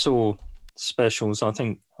I saw Specials. I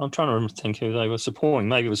think I'm trying to think who they were supporting.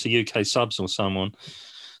 Maybe it was the UK Subs or someone.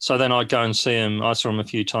 So then I'd go and see them. I saw them a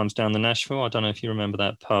few times down the Nashville. I don't know if you remember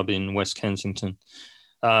that pub in West Kensington.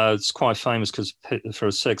 It's quite famous because for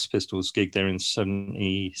a Sex Pistols gig there in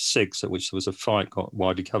 '76, at which there was a fight, got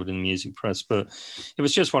widely covered in the music press. But it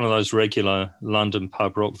was just one of those regular London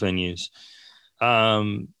pub rock venues.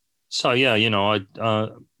 So yeah,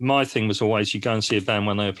 my thing was always you go and see a band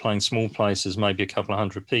when they were playing small places, maybe a couple of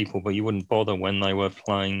hundred people, but you wouldn't bother when they were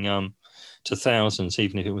playing to thousands,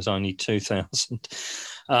 even if it was only 2,000.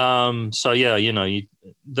 So yeah,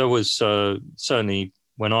 there was certainly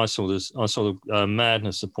when I saw this, I saw the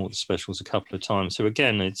Madness support the Specials a couple of times. So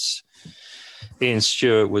again, it's Ian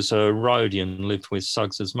Stewart was a roadie and lived with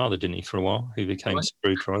Suggs' mother, didn't he, for a while, who became a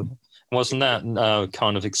Screwdriver. Wasn't that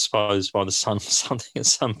kind of exposed by the Sun or something at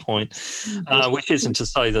some point? Which isn't to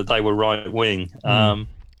say that they were right wing.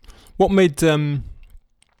 What made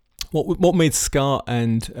what made ska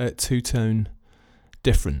and Two Tone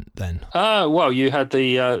different then? Well, you had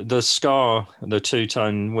the ska. The Two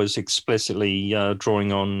Tone was explicitly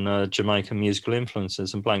drawing on Jamaican musical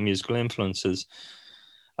influences and black musical influences,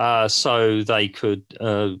 so they could,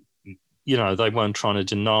 they weren't trying to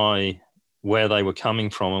deny where they were coming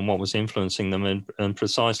from and what was influencing them. And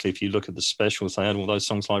precisely, if you look at the Specials, they had all those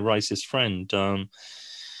songs like Racist Friend.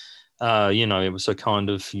 It was a kind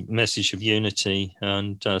of message of unity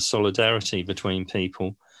and solidarity between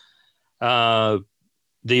people.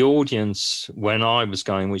 The audience, when I was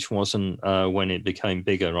going, which wasn't when it became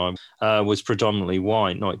bigger, was predominantly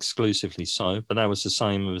white, not exclusively so, but that was the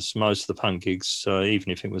same as most of the punk gigs,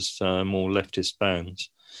 even if it was more leftist bands.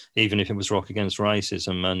 Even if it was Rock Against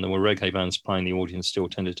Racism and there were reggae bands playing, the audience still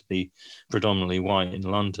tended to be predominantly white in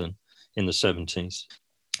London in the 70s.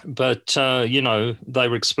 But, they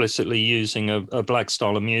were explicitly using a black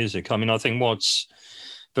style of music. I mean, I think what's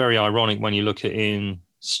very ironic when you look at Ian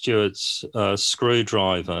Stewart's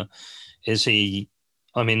Screwdriver is the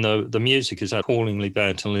music is appallingly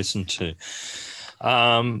bad to listen to.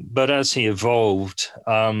 But as he evolved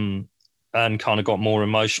and kind of got more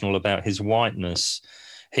emotional about his whiteness,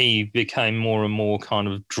 he became more and more kind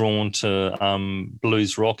of drawn to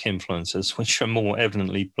blues rock influences, which are more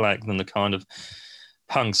evidently black than the kind of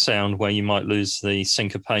punk sound where you might lose the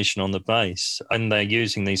syncopation on the bass. And they're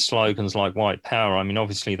using these slogans like white power. I mean,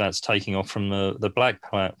 obviously that's taking off from the black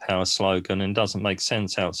power slogan and doesn't make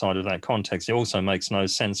sense outside of that context. It also makes no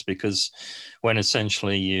sense because when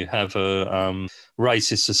essentially you have a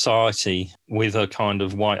racist society with a kind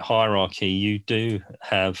of white hierarchy, you do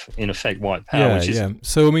have in effect white power. Yeah.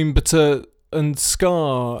 So I mean, but and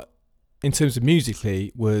ska, in terms of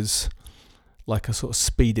musically, was like a sort of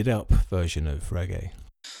speeded up version of reggae.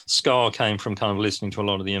 Ska came from kind of listening to a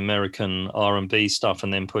lot of the American R&B stuff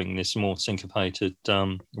and then putting this more syncopated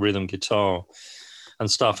rhythm guitar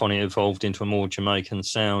and stuff on it, evolved into a more Jamaican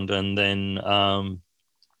sound, and then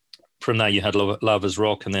from that you had Lovers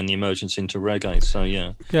Rock and then the emergence into reggae. So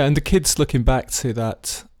yeah, and the kids looking back to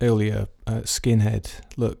that earlier skinhead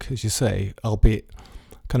look, as you say, albeit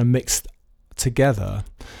kind of mixed together.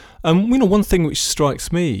 One thing which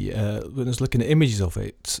strikes me when I was looking at images of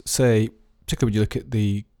it, say particularly when you look at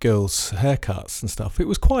the girls' haircuts and stuff, it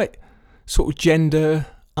was quite sort of gender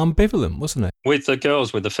ambivalent, wasn't it? With the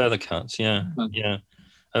girls with the feather cuts, yeah.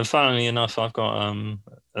 And funnily enough, I've got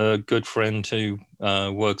a good friend who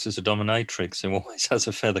works as a dominatrix who always has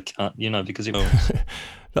a feather cut, because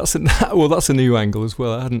that's a new angle as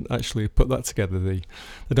well. I hadn't actually put that together, the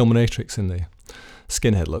dominatrix in the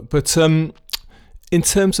skinhead look. But in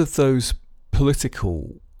terms of those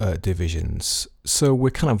political divisions, so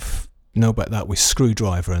we kind of know about that with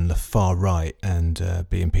Screwdriver and the far right and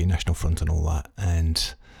BNP National Front and all that,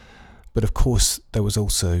 but of course there was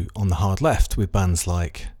also on the hard left with bands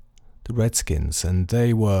like the Redskins, and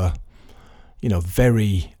they were,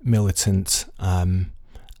 very militant,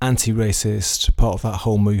 anti-racist, part of that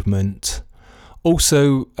whole movement,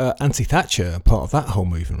 Also, anti-Thatcher, part of that whole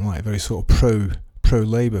movement, right? Very sort of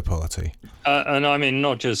pro-Labour party. And I mean,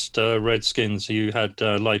 not just Redskins. You had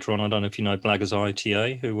later on, I don't know if you know Blaggers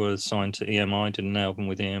ITA, who were signed to EMI, did an album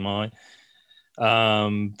with EMI.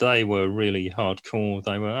 They were really hardcore.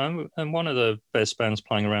 They were, and one of the best bands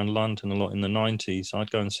playing around London a lot in the 90s. I'd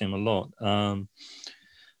go and see them a lot.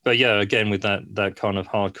 But yeah, again, with that kind of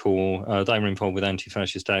hardcore, they were involved with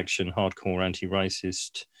anti-fascist action, hardcore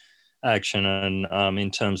anti-racist action, and in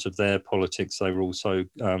terms of their politics, they were also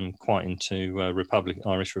quite into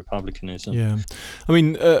Irish republicanism. Yeah, I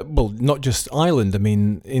mean, well, not just Ireland. I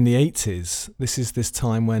mean, in the 80s, this is this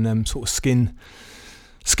time when sort of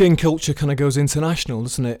skin culture kind of goes international,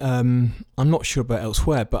 doesn't it? I'm not sure about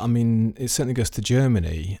elsewhere, but I mean, it certainly goes to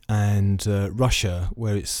Germany and Russia,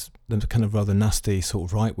 where it's the kind of rather nasty sort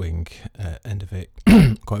of right-wing end of it,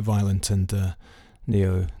 quite violent and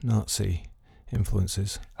neo-Nazi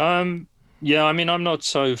influences. Yeah, I mean, I'm not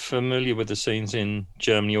so familiar with the scenes in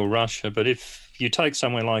Germany or Russia, but if you take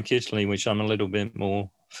somewhere like Italy, which I'm a little bit more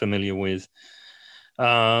familiar with,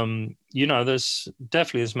 there's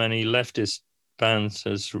definitely as many leftist bands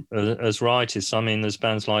as rightists. I mean, there's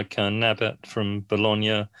bands like Nabat from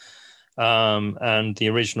Bologna, and the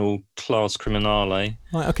original Class Criminale.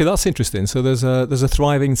 Right, okay, that's interesting. So there's a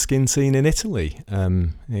thriving skin scene in Italy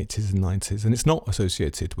in the 80s and 90s, and it's not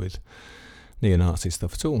associated with neo-Nazi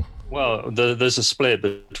stuff at all. Well, there's a split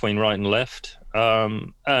between right and left,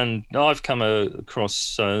 and I've come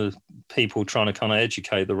across people trying to kind of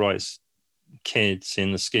educate the right kids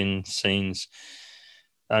in the skin scenes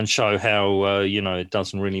and show how it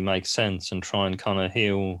doesn't really make sense, and try and kind of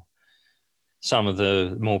heal some of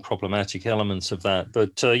the more problematic elements of that.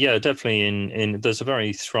 But yeah, definitely in there's a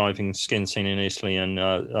very thriving skin scene in Italy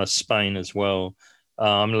and Spain as well.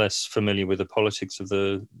 I'm less familiar with the politics of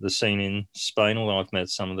the scene in Spain, although I've met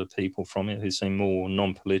some of the people from it who seem more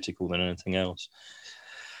non-political than anything else.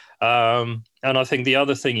 And I think the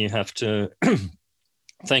other thing you have to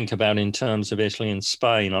think about in terms of Italy and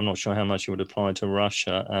Spain, I'm not sure how much it would apply to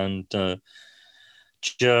Russia and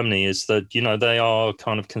Germany, is that, they are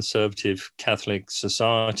kind of conservative Catholic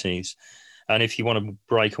societies. And if you want to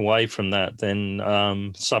break away from that, then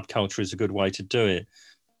subculture is a good way to do it.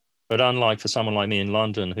 But unlike for someone like me in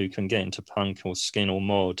London, who can get into punk or skin or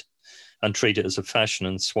mod and treat it as a fashion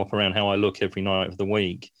and swap around how I look every night of the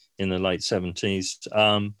week in the late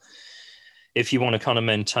 70s, if you want to kind of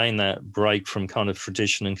maintain that break from kind of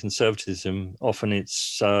tradition and conservatism, often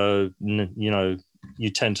it's, you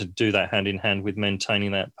tend to do that hand in hand with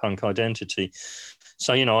maintaining that punk identity.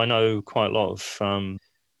 So, I know quite a lot of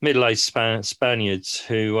middle-aged Spaniards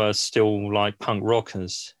who are still like punk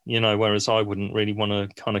rockers, whereas I wouldn't really want to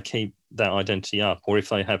kind of keep that identity up, or if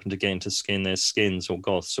they happen to get into skin, they're skins or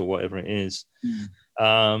goths or whatever it is.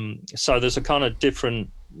 So there's a kind of different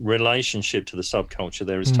relationship to the subculture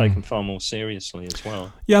there is taken far more seriously as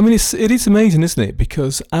well. Yeah, I mean, it is amazing, isn't it?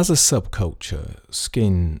 Because as a subculture,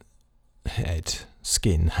 skin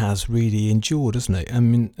has really endured, hasn't it? I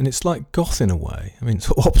mean, and it's like goth in a way. I mean, it's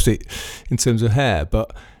opposite in terms of hair,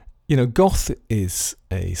 but goth is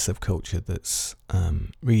a subculture that's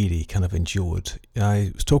really kind of endured.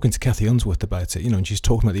 I was talking to Cathy Unsworth about it, and she's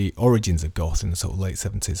talking about the origins of goth in the sort of late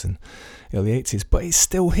 70s and early 80s, but it's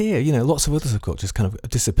still here. Lots of other subcultures kind of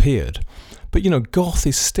disappeared, but goth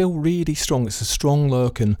is still really strong. It's a strong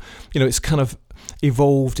look, and it's kind of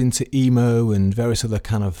evolved into emo and various other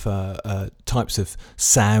kind of types of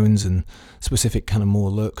sounds and specific kind of more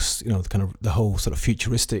looks, kind of the whole sort of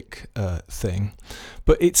futuristic thing.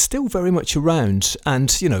 But it's still very much around,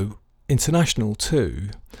 and international too.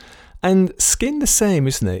 And skin the same,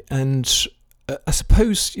 isn't it? And I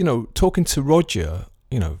suppose, talking to Roger,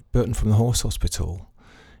 Burton from the Horse Hospital,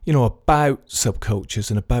 about subcultures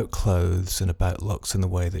and about clothes and about looks and the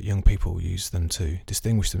way that young people use them to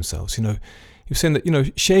distinguish themselves. He was saying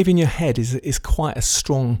that, shaving your head is quite a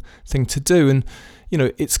strong thing to do. And,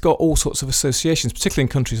 it's got all sorts of associations, particularly in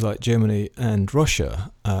countries like Germany and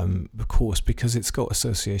Russia, of course, because it's got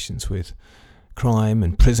associations with crime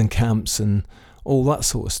and prison camps and all that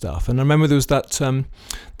sort of stuff. And I remember there was that, I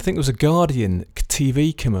think there was a Guardian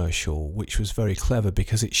TV commercial, which was very clever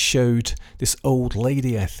because it showed this old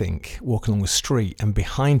lady, I think, walking along the street, and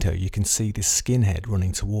behind her you can see this skinhead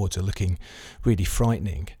running towards her, looking really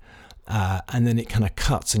frightening. And then it kind of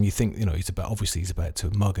cuts, and you think, he's about to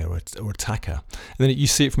mug her or attack her. And then you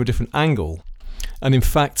see it from a different angle. And in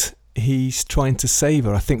fact, he's trying to save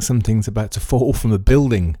her. I think something's about to fall from a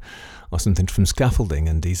building or something, from scaffolding,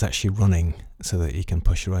 and he's actually running so that he can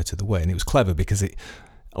push her out of the way. And it was clever because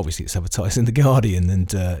obviously it's advertised in The Guardian, and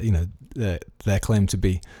they're claimed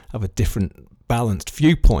to have a different balanced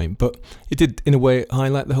viewpoint, but it did in a way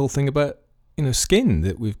highlight the whole thing about skin,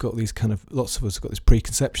 that we've got these kind of, lots of us have got these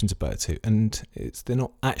preconceptions about it, and they're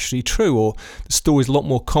not actually true, or the story's a lot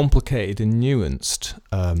more complicated and nuanced.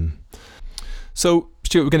 So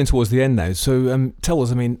Stuart, we're getting towards the end now, so tell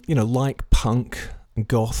us, like punk and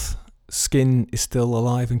goth, Skin is still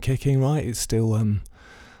alive and kicking, right? It's still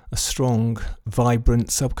a strong, vibrant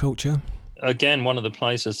subculture. Again, one of the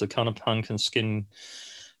places the kind of punk and skin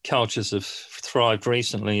cultures have thrived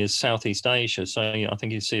recently is Southeast Asia. So I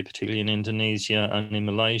think you see it particularly in Indonesia and in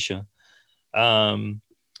Malaysia. And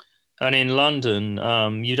in London,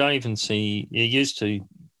 you don't even see,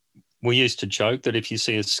 we used to joke that if you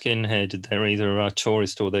see a skinhead, they're either a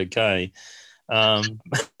tourist or they're gay. But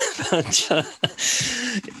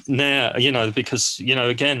now, because,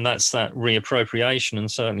 again, that's that reappropriation, and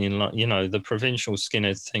certainly in, the provincial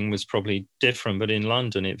skinhead thing was probably different, but in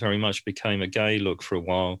London, it very much became a gay look for a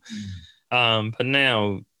while. But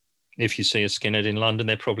now, if you see a skinhead in London,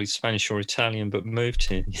 they're probably Spanish or Italian, but moved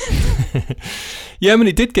here. Yeah,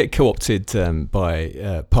 it did get co-opted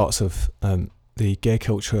by parts of the gay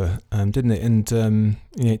culture, didn't it? And in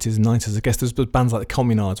the 80s and 90s, I guess there was bands like the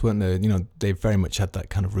Communards, weren't there? They very much had that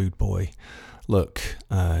kind of rude boy look,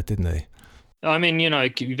 didn't they?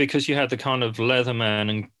 Because you had the kind of Leatherman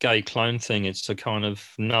and gay clone thing, it's a kind of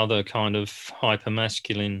another kind of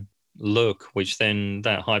hyper-masculine look, which then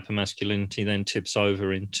that hyper-masculinity then tips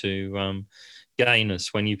over into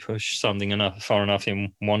gayness. When you push something far enough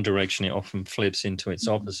in one direction, it often flips into its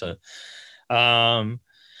opposite.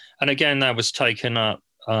 And again, that was taken up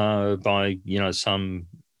by, some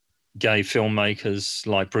gay filmmakers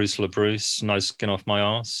like Bruce LaBruce, No Skin Off My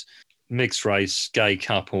Arse, mixed race gay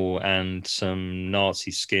couple and some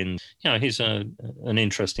Nazi skin. He's an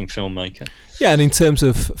interesting filmmaker. Yeah, and in terms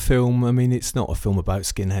of film, it's not a film about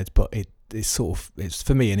skinheads, but it's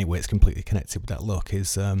for me anyway, it's completely connected with that look,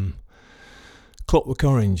 is Clockwork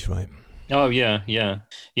Orange, right? Oh, yeah.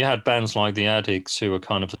 You had bands like The Addicts who were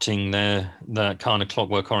kind of putting that kind of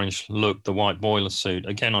Clockwork Orange look, the white boiler suit.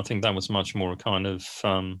 Again, I think that was much more a kind of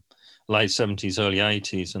late 70s, early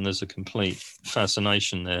 80s, and there's a complete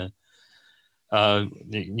fascination there. A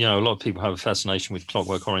lot of people have a fascination with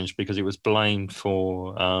Clockwork Orange because it was blamed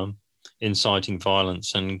for inciting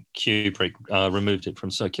violence, and Kubrick removed it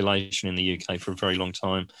from circulation in the UK for a very long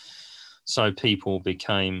time. So people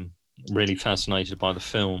became really fascinated by the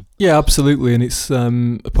film. Yeah, absolutely. And it's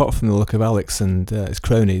apart from the look of Alex and his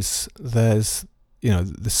cronies, there's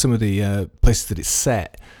some of the places that it's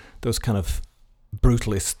set, those kind of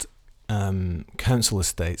brutalist council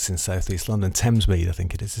estates in southeast London, Thamesmead I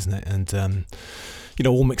think it is, isn't it? And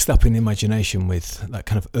all mixed up in imagination with that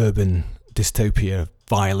kind of urban dystopia,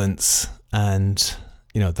 violence, and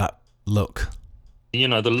that look. The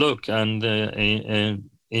look and the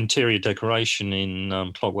interior decoration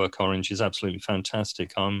in Clockwork Orange is absolutely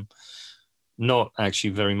fantastic. I'm not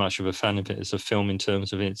actually very much of a fan of it as a film in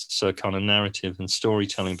terms of its kind of narrative and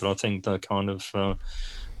storytelling, but I think the kind of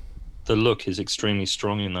the look is extremely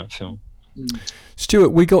strong in that film. Stuart,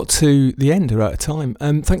 we got to the end, we're out of time.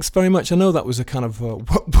 Thanks very much. I know that was a kind of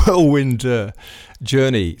whirlwind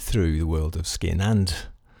journey through the world of Skin and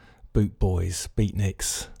Boot Boys,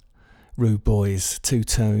 Beatniks, Rude Boys, Two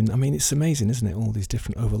Tone. It's amazing, isn't it? All these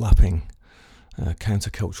different overlapping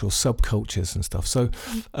countercultural subcultures and stuff. So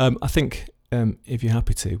I think if you're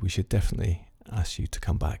happy to, we should definitely ask you to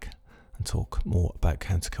come back and talk more about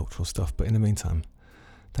countercultural stuff. But in the meantime,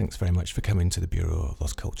 thanks very much for coming to the Bureau of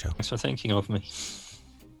Lost Culture. Thanks for thinking of me.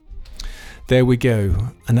 There we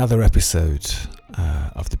go. Another episode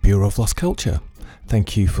of the Bureau of Lost Culture.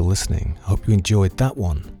 Thank you for listening. Hope you enjoyed that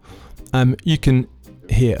one. You can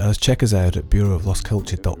hear us, check us out at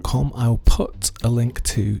bureauoflostculture.com. I'll put a link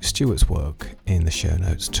to Stuart's work in the show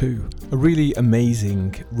notes too. A really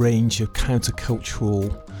amazing range of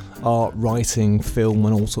countercultural art, writing, film,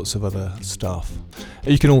 and all sorts of other stuff.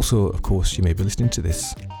 You can also, of course, you may be listening to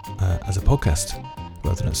this as a podcast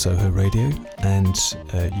rather than at Soho Radio, and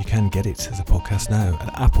you can get it as a podcast now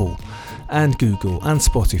at Apple and Google and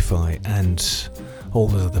Spotify and all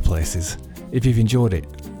those other places. If you've enjoyed it,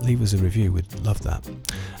 leave us a review, we'd love that.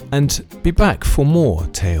 And be back for more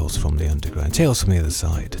tales from the underground, tales from the other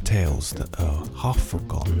side, tales that are half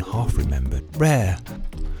forgotten, half remembered, rare,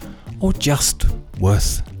 or just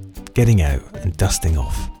worth getting out and dusting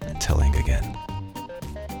off and telling again.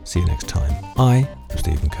 See you next time. I am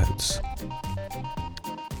Stephen Coates.